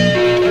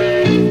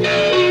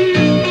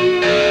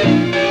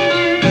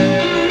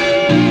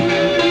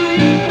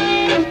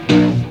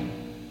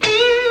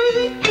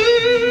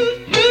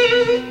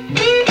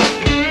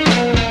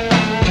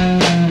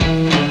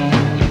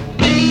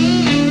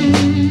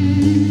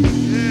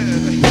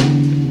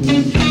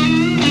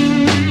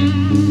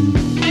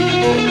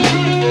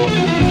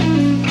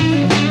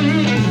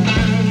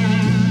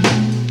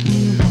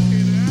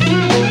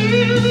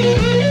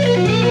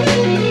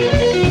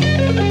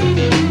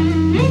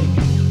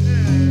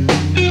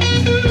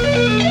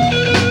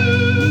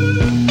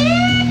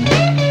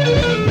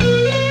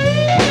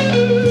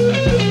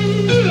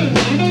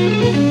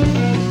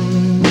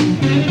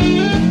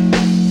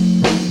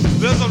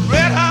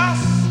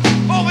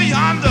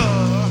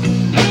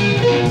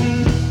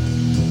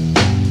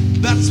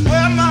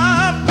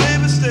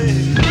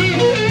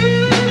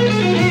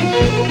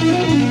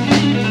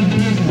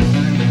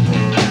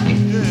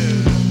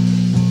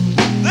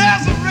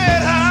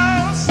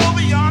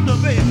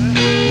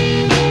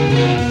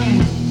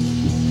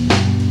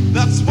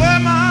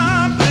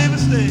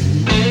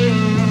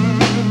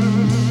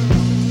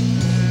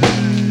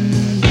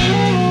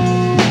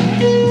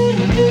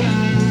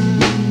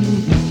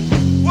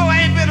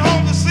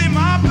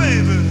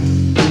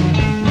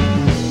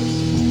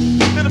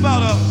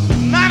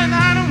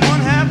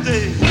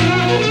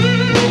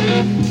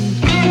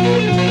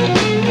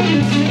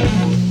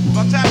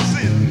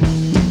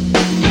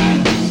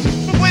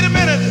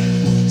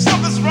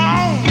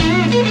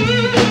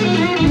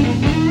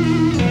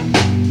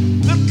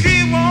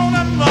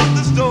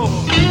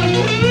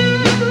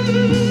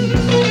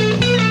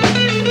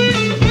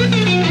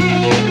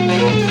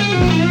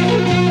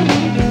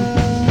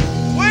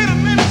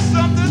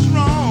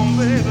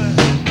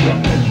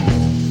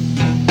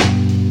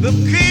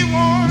 the key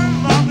won't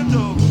unlock the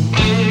door.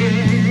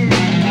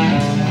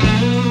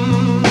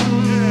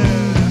 Yeah.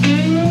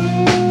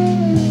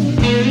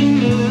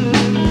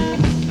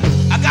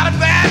 I got a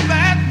bad,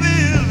 bad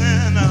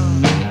feeling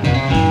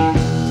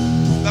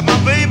that my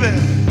baby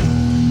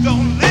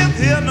don't live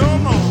here no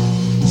more.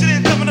 She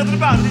didn't tell me nothing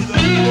about it either.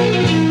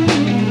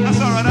 That's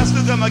all right. I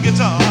still got my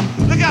guitar.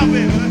 Look out,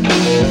 baby.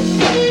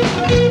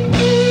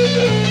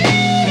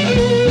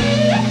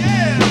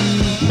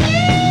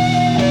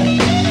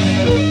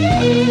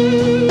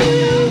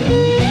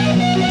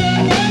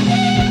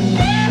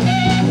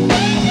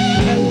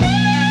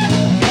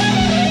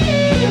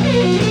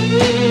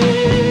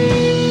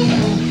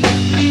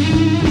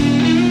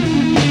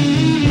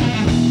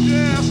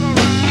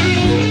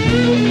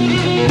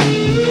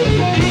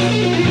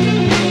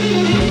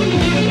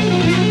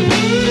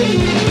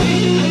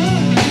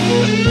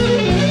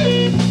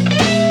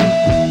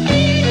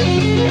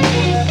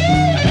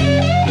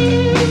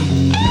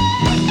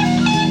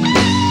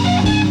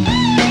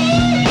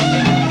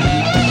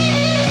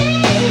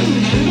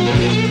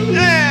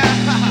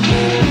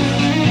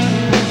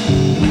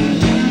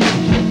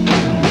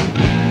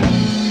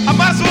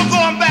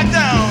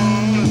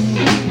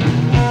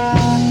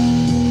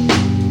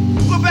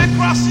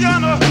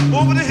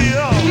 Over the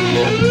hill.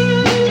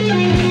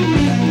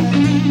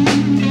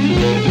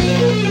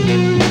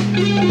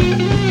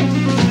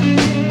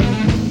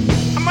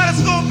 I might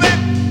as well go back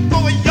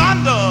over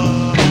yonder.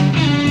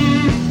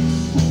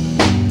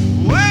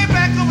 Way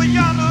back over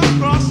yonder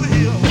across the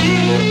hill.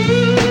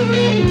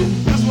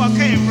 That's where I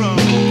came from.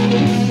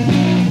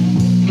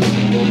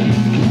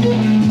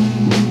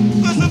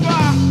 Listen,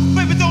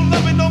 baby, don't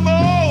love me no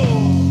more.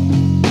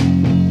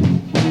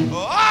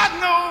 Oh, I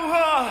know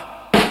her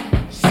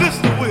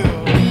sister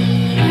will.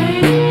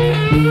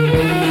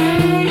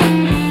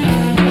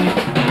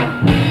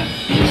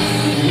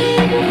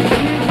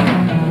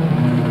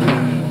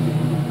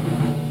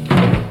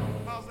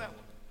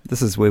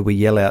 This is where we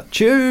yell out,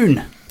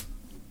 tune!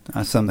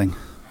 Something.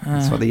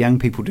 That's what the young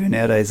people do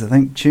nowadays, I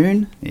think.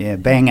 Tune? Yeah,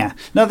 banger.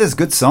 No, that's a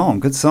good song,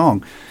 good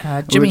song. We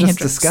were Jimi just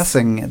Hendrix.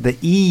 discussing the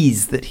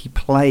ease that he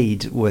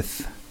played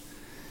with.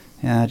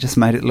 Just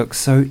made it look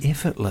so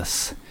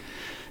effortless.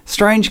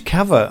 Strange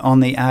cover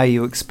on the Are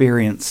You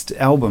Experienced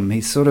album.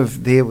 He's sort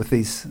of there with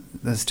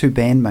those two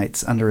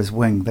bandmates under his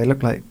wing. They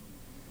look like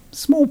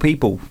small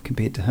people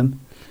compared to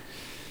him.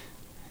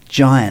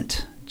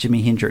 Giant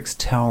Jimi Hendrix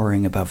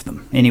towering above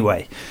them.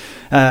 Anyway,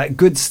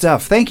 good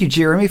stuff. Thank you,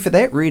 Jeremy, for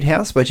that. Red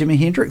House by Jimi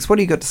Hendrix. What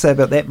do you got to say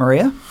about that,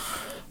 Maria?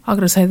 I've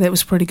got to say that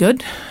was pretty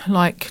good.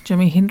 Like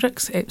Jimi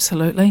Hendrix,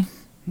 absolutely.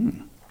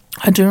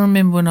 I do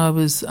remember when I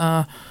was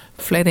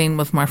flatting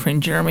with my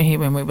friend Jeremy here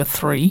when we were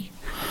 3.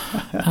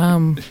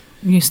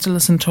 Used to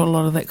listen to a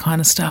lot of that kind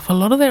of stuff. A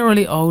lot of that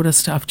really older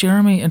stuff.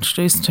 Jeremy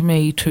introduced to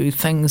me to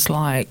things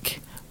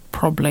like,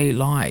 probably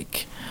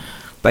like...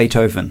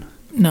 Beethoven.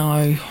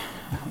 No,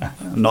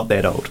 Not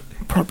that old.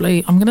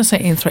 probably, I'm going to say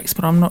Anthrax,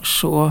 but I'm not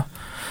sure.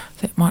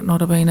 That might not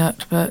have been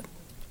it, but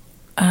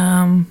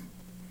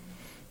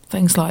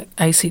things like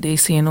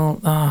AC/DC and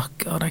all. Oh,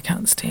 God, I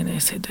can't stand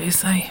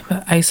AC/DC,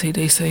 but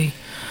AC/DC,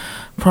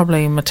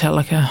 probably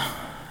Metallica,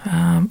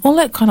 all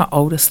that kind of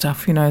older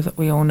stuff, that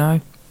we all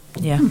know.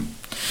 Yeah.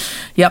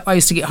 Yep, I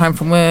used to get home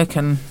from work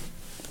and,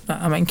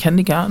 I'm in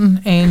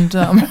kindergarten, and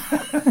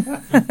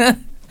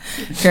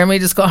Jeremy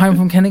just got home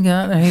from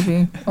kindergarten and he'd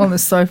be on the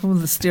sofa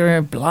with the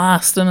stereo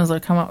blasting as I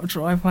come up the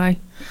driveway.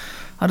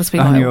 I'd just be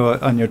On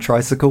like, your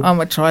tricycle? on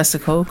my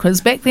tricycle,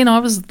 because back then I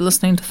was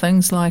listening to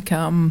things like,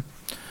 what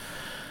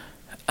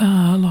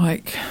are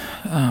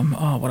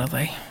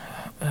they?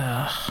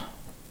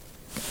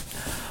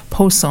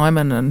 Paul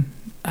Simon and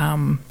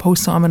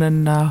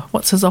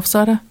what's his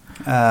offsider?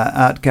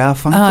 Art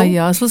Garfunkel? Oh,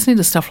 yeah, I was listening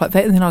to stuff like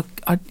that, and then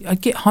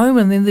I'd get home,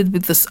 and then there'd be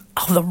this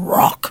other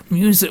rock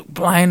music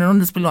playing, and I'd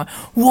just be like,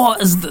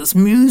 what is this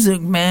music,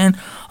 man?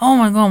 Oh,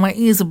 my God, my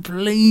ears are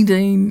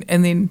bleeding.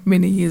 And then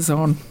many years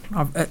on,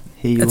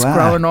 Here you it's are.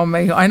 growing on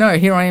me. I know,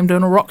 here I am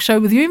doing a rock show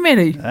with you,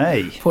 Maddie.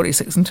 Hey,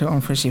 46 and 2 on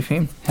Fresh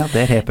FM. how'd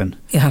that happen?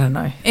 Yeah, I don't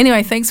know.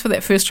 Anyway, thanks for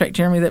that first track,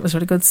 Jeremy. That was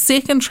really good.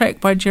 Second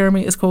track by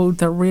Jeremy is called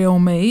The Real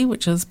Me,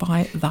 which is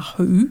by The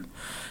Who,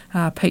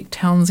 Pete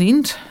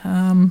Townsend.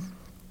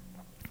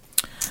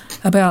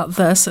 About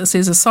this, it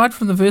says, aside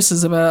from the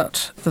verses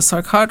about the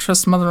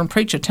psychiatrist, mother and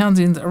preacher,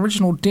 Townsend's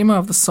original demo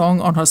of the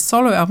song on his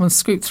solo album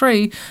Scoop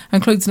 3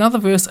 includes another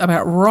verse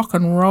about rock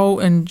and roll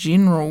in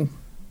general.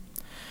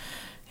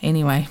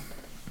 Anyway,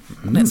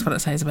 that's what it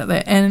says about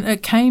that. And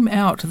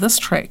this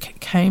track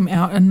came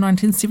out in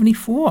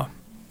 1974.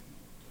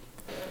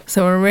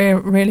 So we're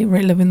really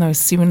reliving those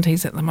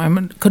 70s at the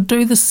moment. Could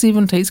do the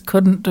 70s,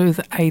 couldn't do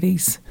the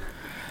 80s.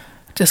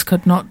 Just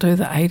could not do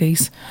the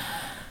 80s.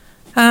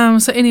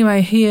 So anyway,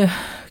 here,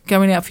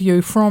 going out for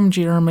you from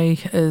Jeremy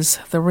is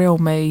The Real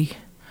Me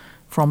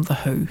from The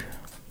Who.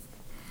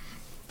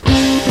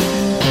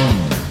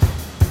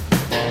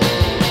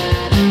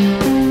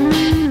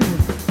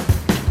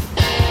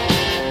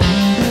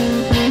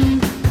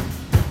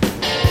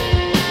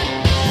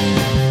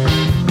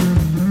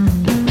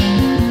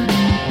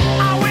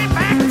 I went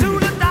back to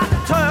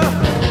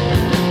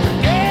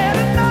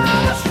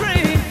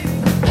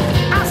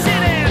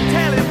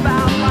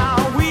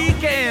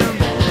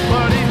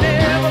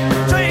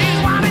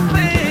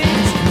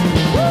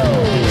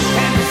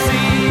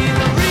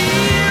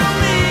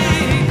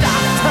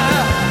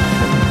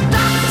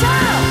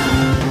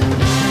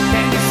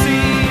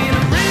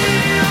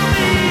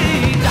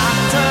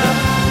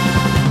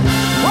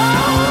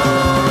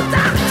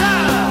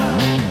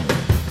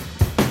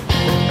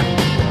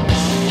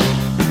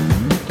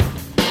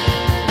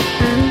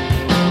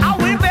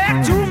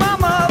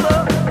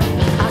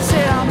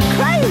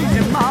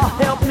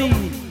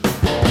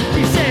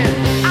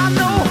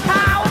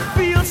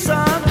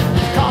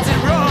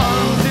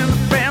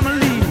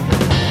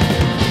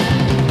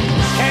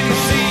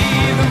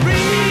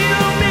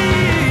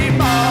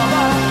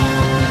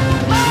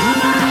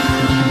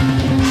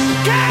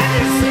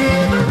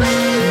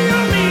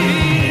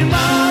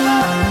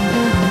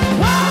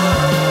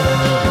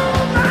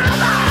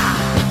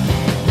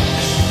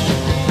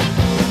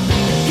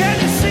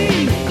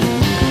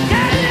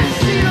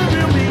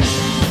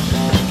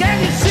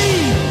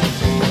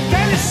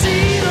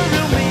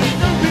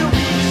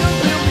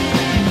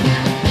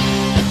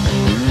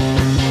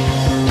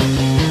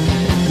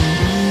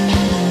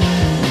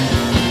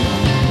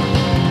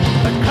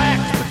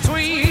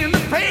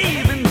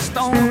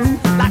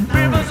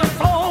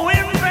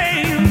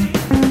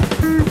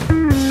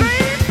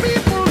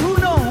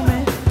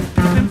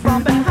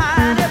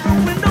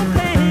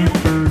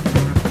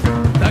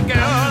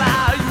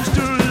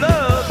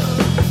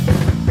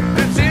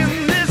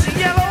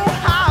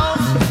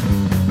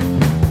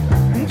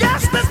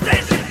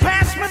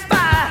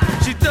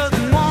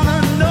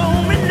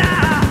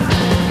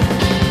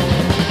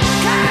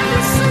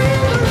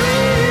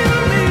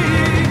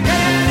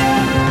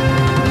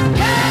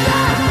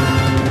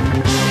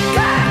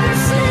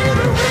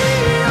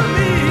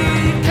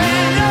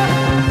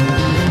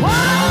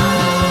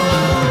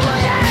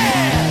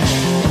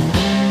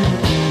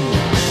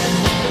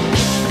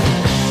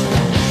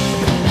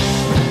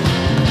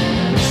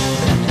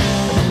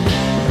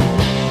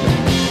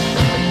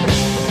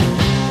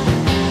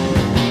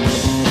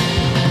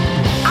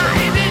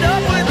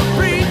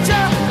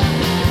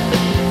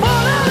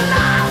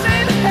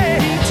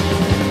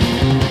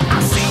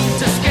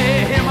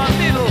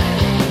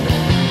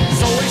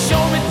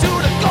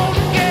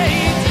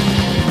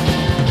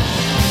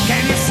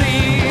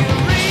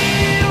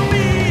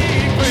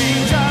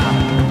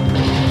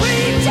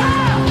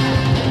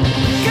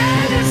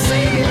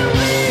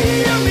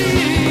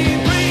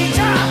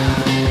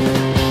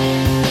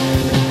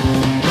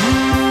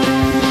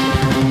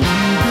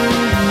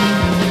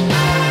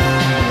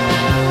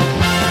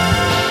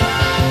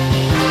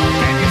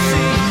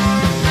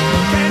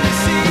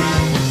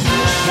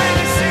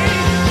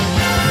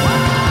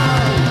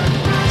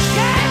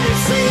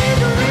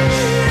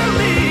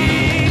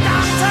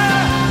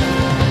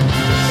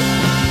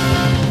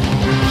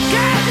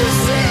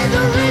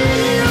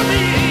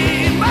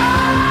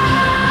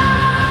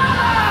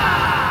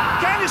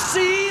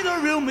see the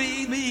real me.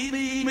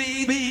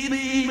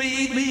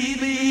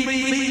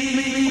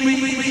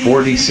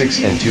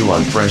 46 and 2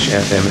 on Fresh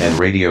FM and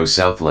Radio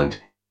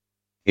Southland.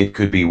 It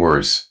could be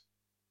worse.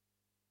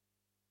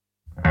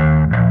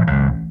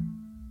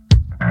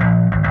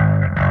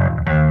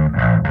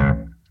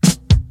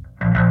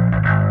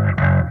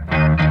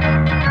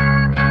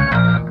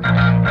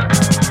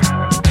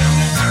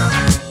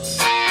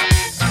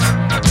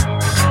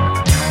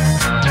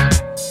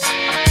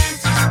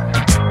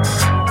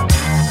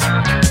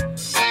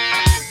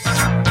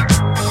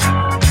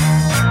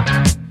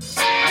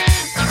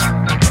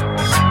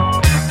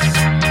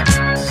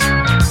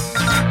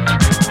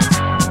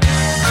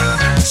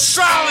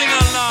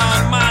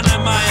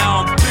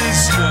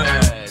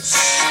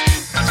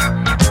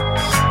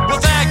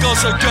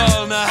 A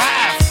girl and a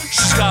half,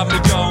 she's got me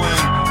going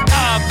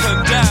up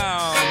and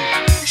down.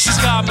 She's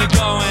got me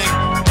going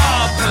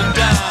up and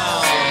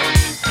down.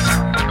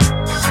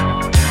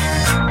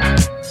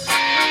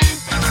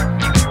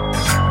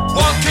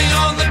 Walking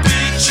on the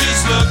beaches,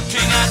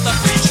 looking at the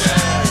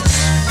beaches.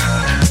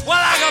 Well,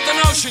 I got the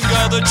notion,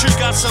 girl, that you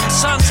got some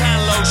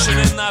suntan lotion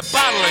in that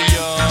bottle of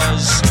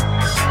yours.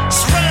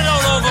 Spread it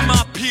all over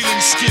my peeling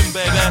skin,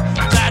 baby.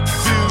 That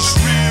feels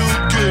real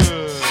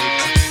good.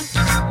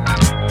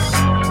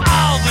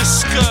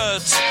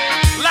 Skirt,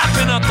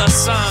 lapping up the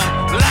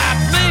sun, lap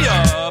me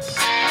up.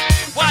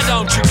 Why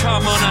don't you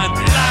come on and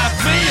lap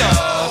me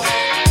up?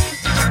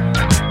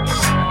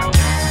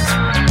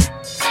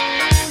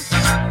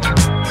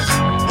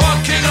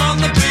 Walking on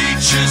the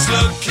beaches,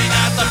 looking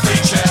at the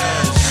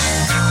beaches.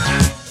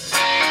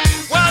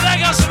 Well,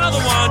 there goes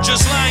another one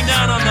just lying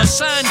down on the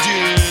sand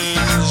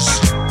dunes.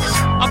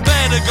 I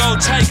better go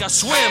take a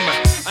swim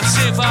and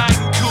see if I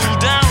can cool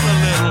down a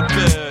little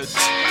bit.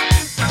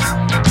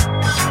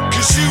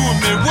 You and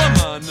me,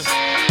 woman,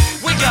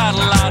 we got a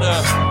lot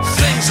of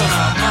things on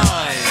our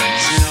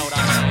minds, you know what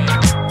I mean?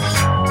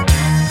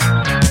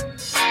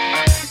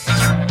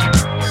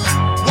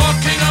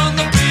 Walking on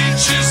the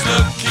beaches,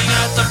 looking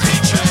at the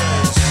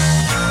beaches.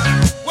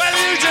 Well,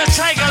 you just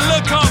take a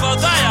look over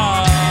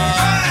there.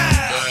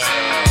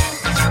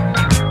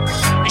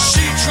 Is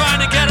she trying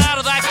to get out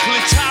of that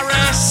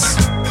clitoris?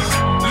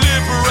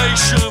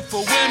 Liberation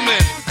for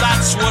women,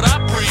 that's what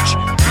I preach,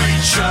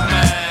 preacher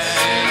man.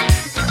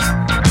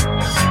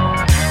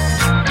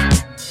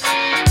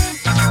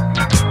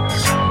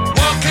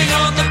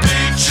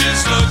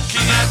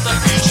 Looking at the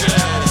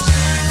beaches.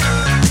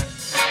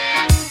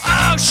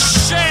 Oh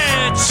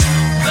shit!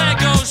 There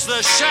goes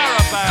the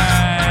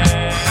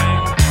charabanc.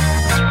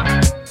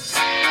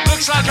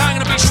 Looks like I'm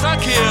gonna be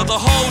stuck here the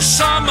whole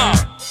summer.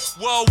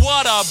 Well,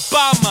 what a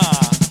bummer.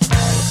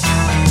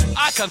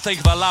 I can think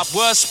of a lot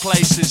worse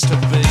places to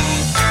be.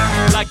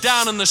 Like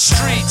down in the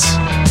street,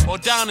 or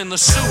down in the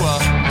sewer,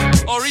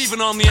 or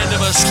even on the end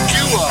of a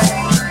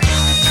skewer.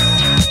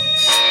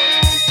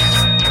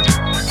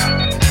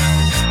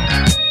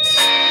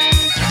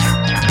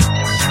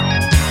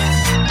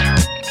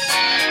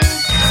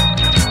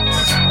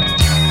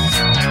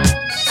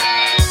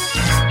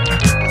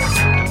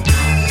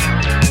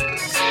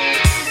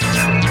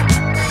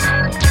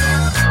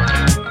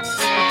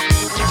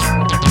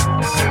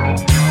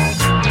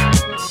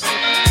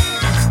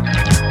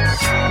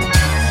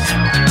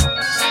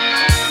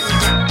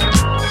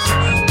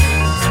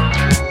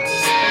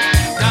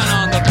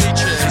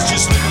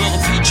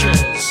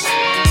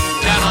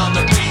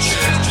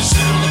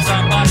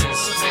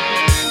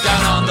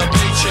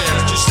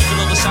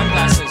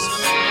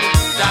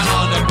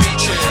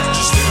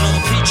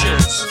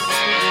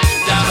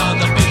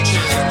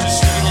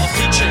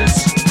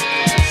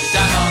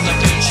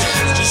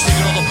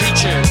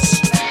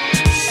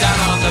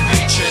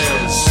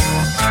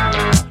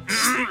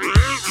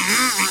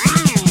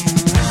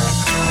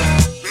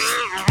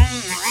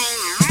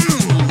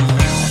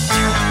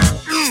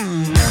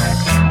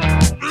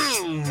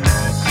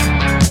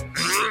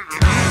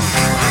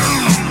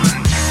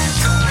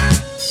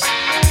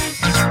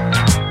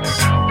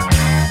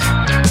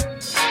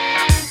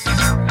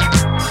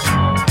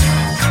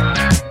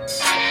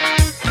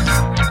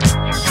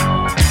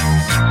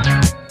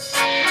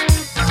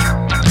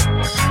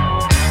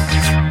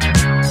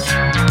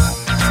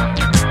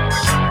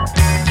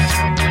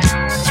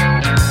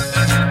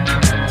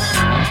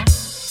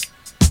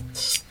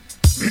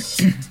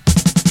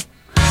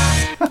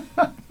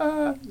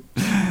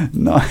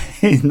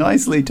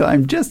 Nicely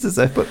timed, just as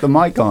I put the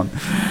mic on.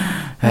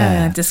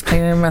 Just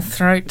clearing my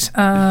throat.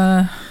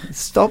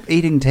 Stop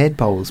eating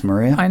tadpoles,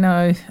 Maria. I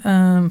know.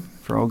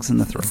 Frogs in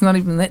the throat. It's not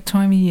even that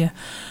time of year.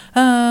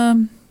 What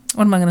am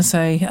I going to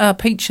say?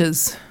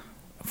 Peaches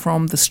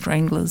from the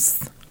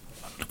Stranglers.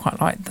 Quite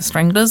like the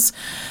Stranglers.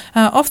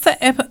 Off the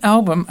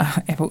album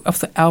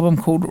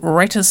called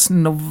Ratus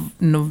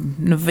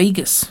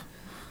Novegas.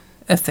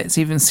 if that's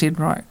even said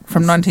right,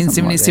 from Something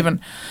 1977.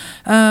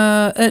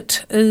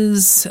 It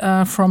is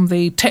from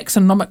the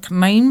taxonomic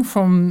name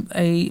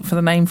for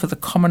the name for the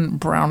common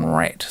brown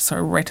rat, so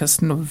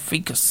Rattus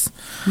novicus.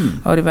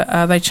 Or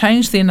whatever. They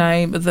changed their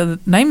name. The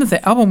name of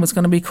the album was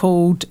going to be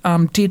called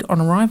Dead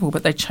on Arrival,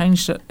 but they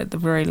changed it at the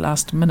very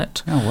last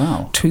minute. Oh,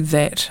 wow. To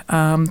that.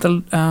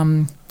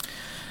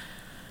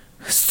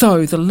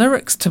 So the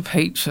lyrics to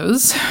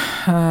Peaches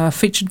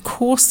featured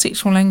coarse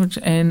sexual language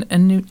and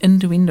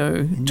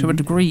innuendo to a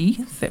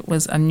degree that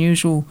was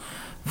unusual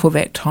for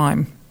that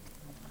time.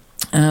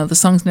 The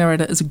song's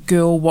narrator is a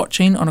girl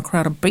watching on a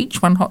crowded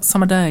beach one hot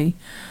summer day.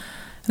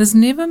 It is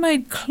never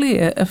made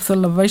clear if the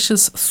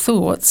lascivious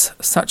thoughts,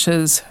 such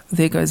as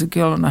 "there goes a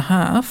girl and a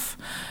half,"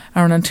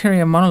 are an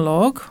interior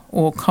monologue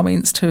or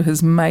comments to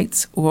his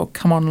mates or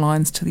come-on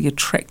lines to the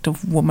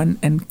attractive woman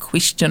in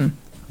question.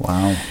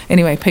 Wow.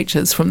 Anyway,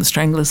 Peaches from the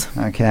Stranglers.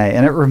 Okay,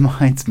 and it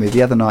reminds me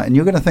the other night, and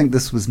you're going to think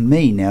this was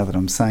me now that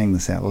I'm saying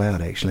this out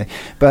loud, actually,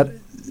 but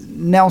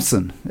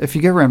Nelson, if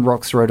you go around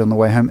Rocks Road on the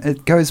way home,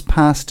 it goes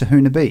past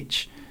Tahuna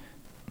Beach.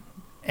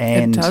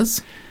 And it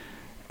does.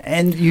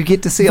 And you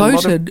get to see a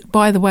lot of...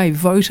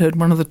 Voted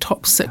one of the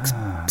top 6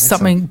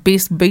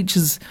 best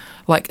beaches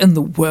like in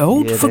the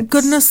world, for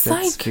goodness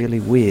sake. That's really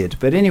weird.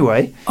 But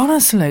anyway...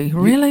 Honestly,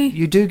 really?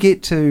 You do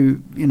get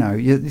to,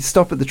 you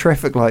stop at the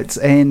traffic lights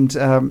and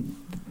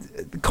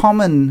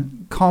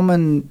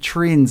common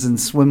trends in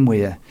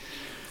swimwear.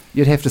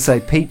 You'd have to say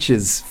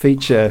Peaches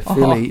feature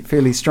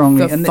fairly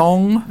strongly. The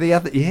thong.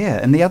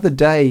 And the other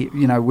day,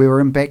 we were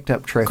in backed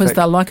up traffic. Because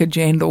they're like a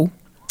jandal.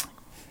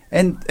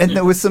 And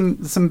there was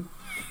some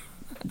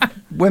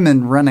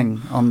women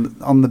running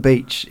on the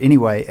beach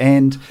anyway,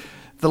 and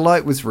the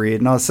light was red,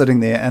 and I was sitting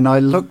there, and I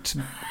looked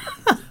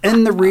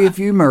in the rear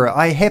view mirror.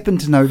 I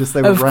happened to notice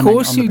they were running on the beach. Of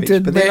course you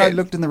did that. Then I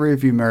looked in the rear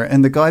view mirror,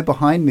 and the guy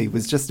behind me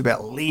was just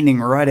about leaning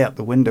right out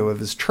the window of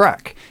his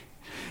truck.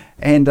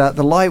 And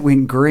the light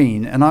went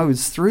green, and I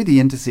was through the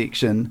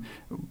intersection,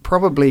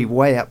 probably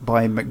way up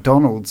by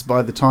McDonald's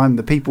by the time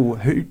the people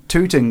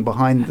tooting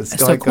behind this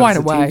guy got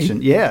his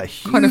attention. Yeah,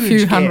 quite a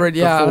few hundred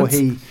yards before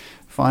he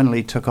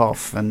finally took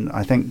off, and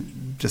I think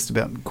just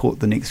about caught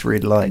the next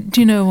red light.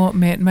 Do you know what,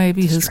 Matt?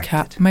 Maybe his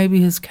car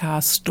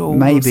stalled.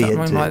 Maybe or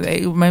something like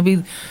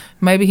that.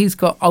 Maybe he's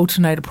got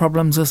alternator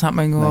problems or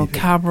something, or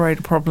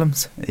carburetor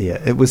problems.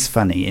 Yeah, it was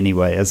funny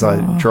anyway. As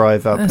I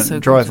drive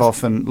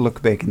off and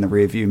look back in the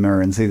rearview mirror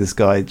and see this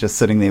guy just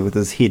sitting there with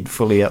his head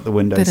fully out the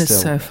window. That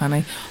is so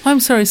funny. I'm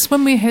sorry,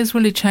 swimwear has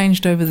really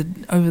changed over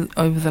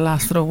the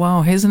last little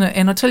while, hasn't it?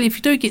 And I tell you, if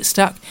you do get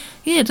stuck,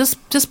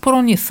 just put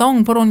on your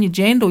thong, put on your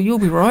jandal, you'll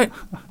be right.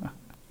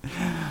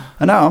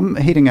 I know, I'm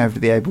heading over to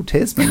the Abel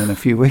Tasman in a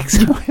few weeks.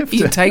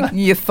 You taking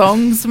your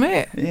thongs,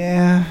 Matt?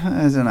 Yeah,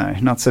 I don't know,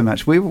 not so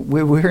much. We're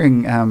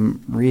wearing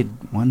red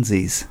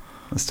onesies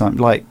this time,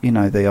 like,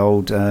 the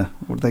old, what are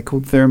they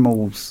called,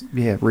 thermals?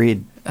 Yeah,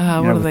 red. What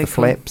are they called?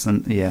 Flaps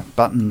and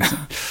buttons.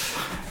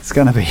 It's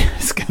gonna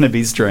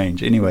be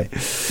strange. Anyway,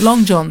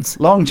 long johns.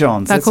 Long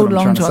johns. They're that's called what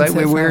I'm long trying to johns.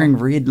 say. We're wearing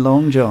red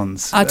long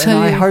johns.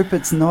 I hope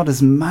it's not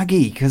as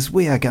muggy because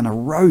we are going to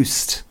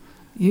roast.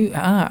 You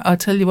are. I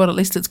tell you what, at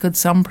least it's good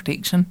sun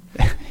protection.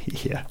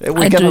 Yeah,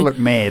 we're going to look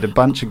mad. A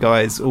bunch of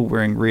guys all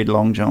wearing red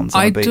long johns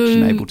on the beach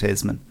in Abel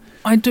Tasman.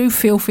 I do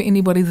feel for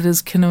anybody that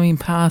is canoeing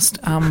past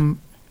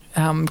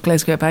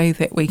Glasgow Bay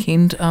that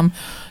weekend.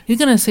 You're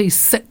going to see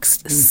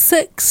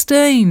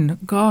 16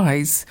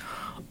 guys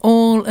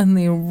all in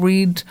their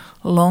red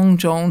long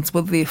johns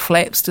with their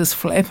flaps just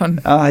flapping.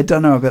 I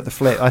don't know about the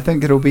flap. I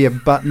think it'll be a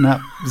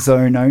button-up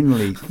zone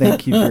only.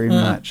 Thank you very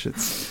much.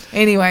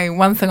 Anyway,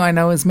 one thing I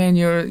know is, man,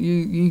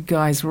 you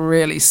guys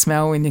really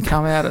smell when you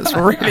come out. It's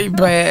really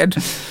bad.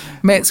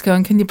 Matt's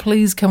going, can you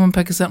please come and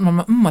pick us up? And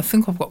I'm like, I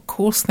think I've got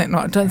course that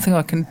night. I don't think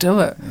I can do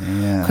it.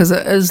 Yeah. Because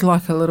it is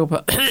like a little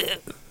bit...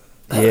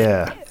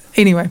 Yeah.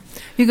 Anyway,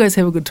 you guys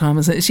have a good time,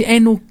 isn't it? It's your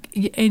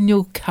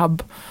annual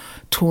Cub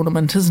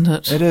tournament, isn't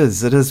it? It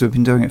is. We've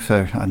been doing it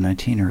for,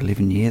 10 or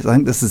 11 years. I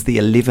think this is the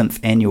 11th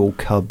annual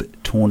Cub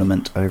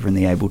tournament over in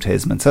the Abel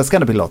Tasman. So it's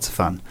going to be lots of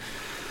fun.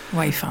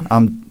 Way fun.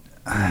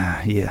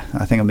 Yeah,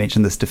 I think I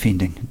mentioned this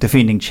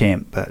defending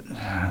champ, but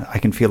I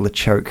can feel the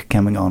choke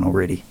coming on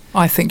already.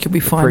 I think you'll be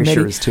fine, The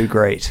pressure Maddie. is too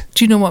great.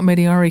 Do you know what,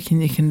 Maddie? I reckon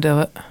you can do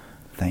it.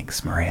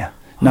 Thanks, Maria.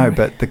 No,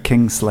 but the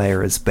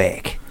Kingslayer is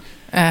back.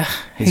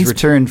 He's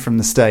returned from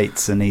the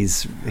States and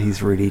he's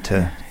ready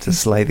to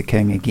slay the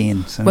king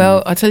again. So.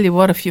 Well, I tell you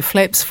what, if your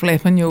flap's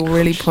flapping, you'll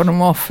really put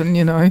him off, and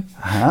that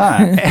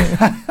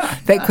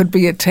could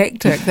be a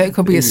tactic. That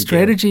could be a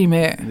strategy,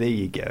 Matt. There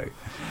you go.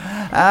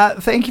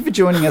 Thank you for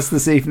joining us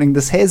this evening.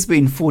 This has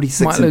been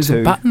 46 Might lose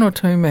a button or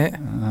two, Matt.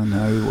 Oh,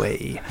 no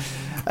way.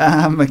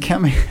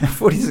 Coming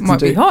 46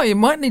 might be hot. You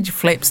might need your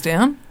flaps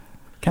down.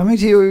 Coming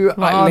to you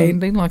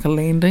like a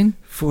landing.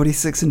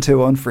 46 and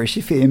 2 on Fresh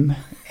FM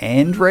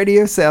and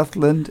Radio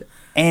Southland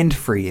and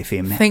Free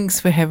FM. Thanks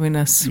for having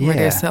us,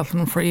 Radio Southland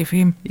and Free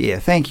FM. Yeah,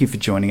 thank you for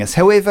joining us.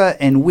 However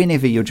and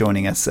whenever you're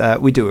joining us,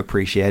 we do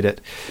appreciate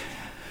it.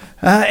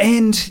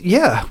 And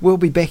yeah, we'll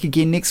be back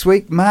again next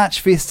week.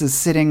 Marchfest is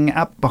setting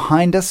up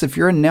behind us. If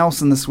you're in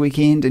Nelson this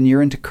weekend and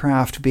you're into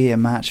craft beer,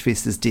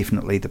 Marchfest is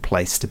definitely the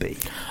place to be.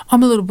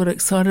 I'm a little bit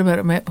excited about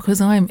it, Matt,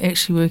 because I'm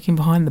actually working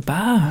behind the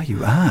bar. Oh,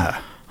 you are?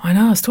 I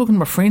know. I was talking to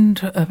my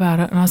friend about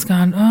it, and I was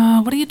going,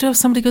 what do you do if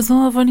somebody goes,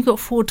 I've only got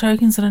 4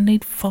 tokens and I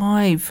need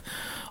 5?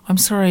 I'm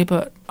sorry,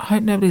 but I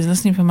hope nobody's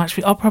listening for much.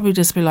 I'll probably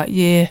just be like,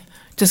 yeah,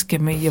 just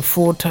give me your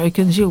 4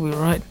 tokens. You'll be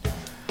right.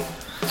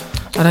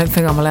 I don't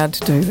think I'm allowed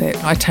to do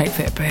that. I take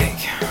that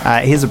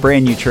back. Here's a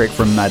brand new track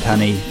from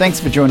Mudhoney. Thanks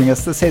for joining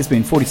us. This has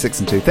been 46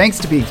 and 2. Thanks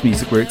to Biggs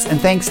Music Works, and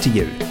thanks to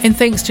you. And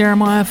thanks,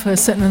 Jeremiah, for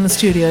sitting in the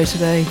studio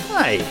today.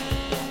 Hey,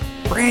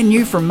 brand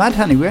new from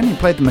Mudhoney. We only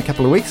played them a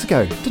couple of weeks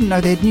ago. Didn't know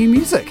they had new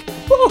music.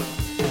 Woo!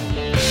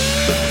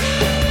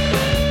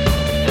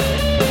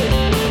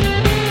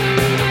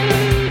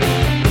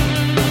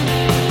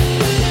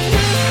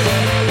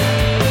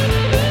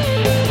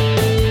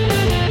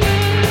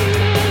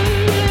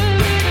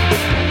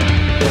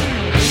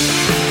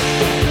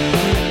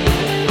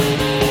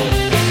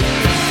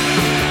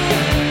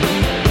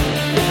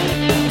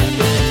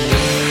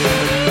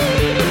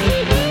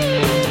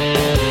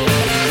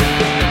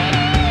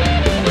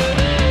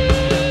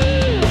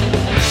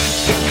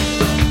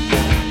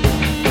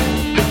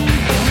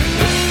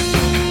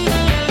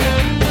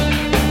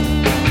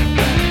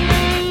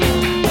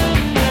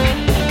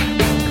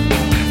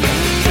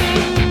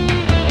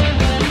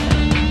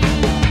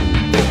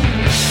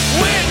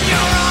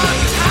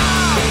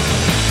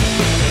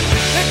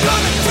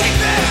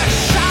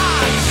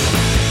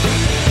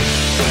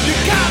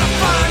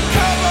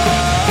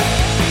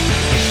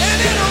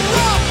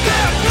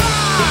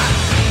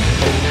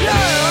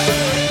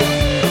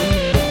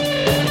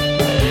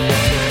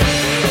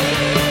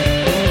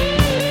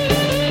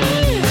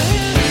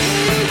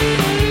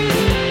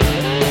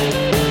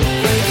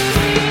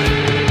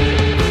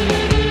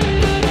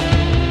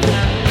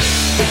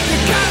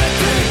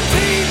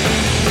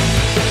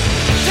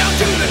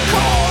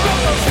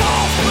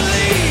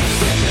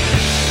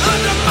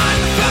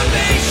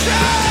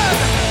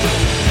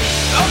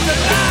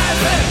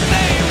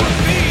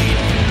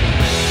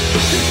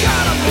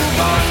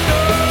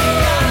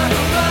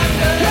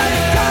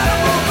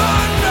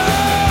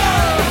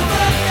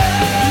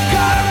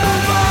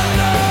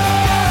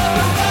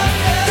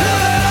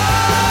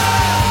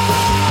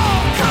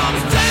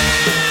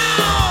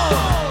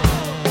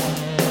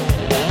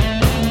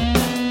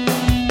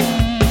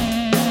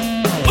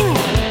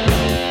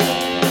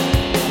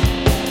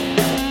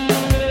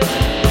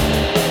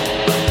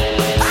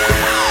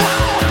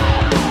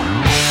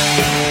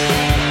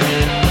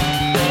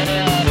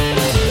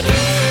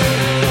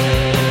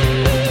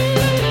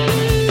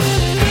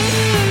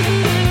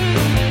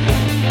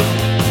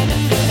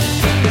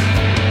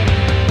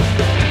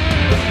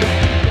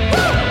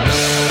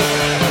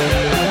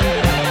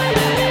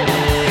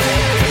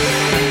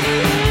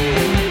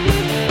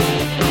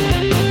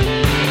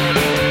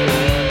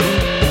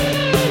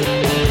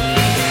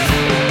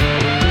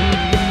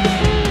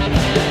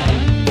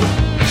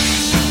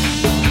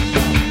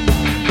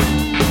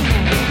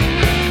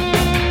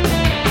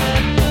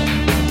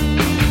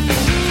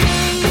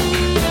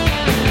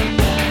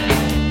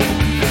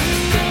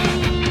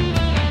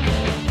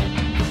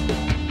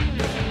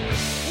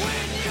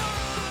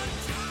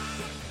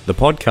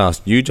 The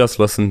podcast you just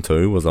listened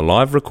to was a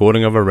live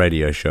recording of a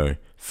radio show,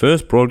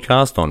 first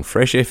broadcast on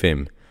Fresh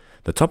FM,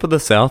 the top of the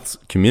South's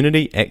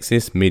community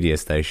access media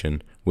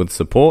station, with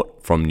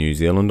support from New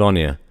Zealand On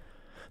Air.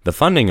 The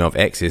funding of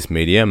Access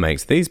Media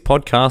makes these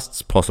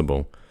podcasts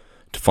possible.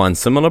 To find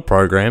similar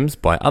programs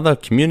by other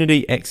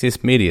community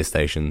access media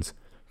stations,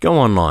 go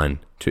online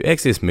to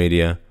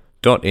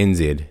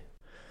accessmedia.nz.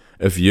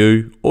 If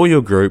you or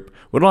your group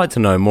would like to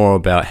know more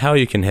about how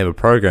you can have a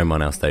program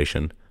on our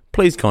station,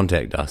 please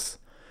contact us.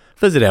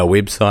 Visit our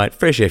website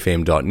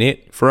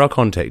freshfm.net for our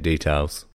contact details.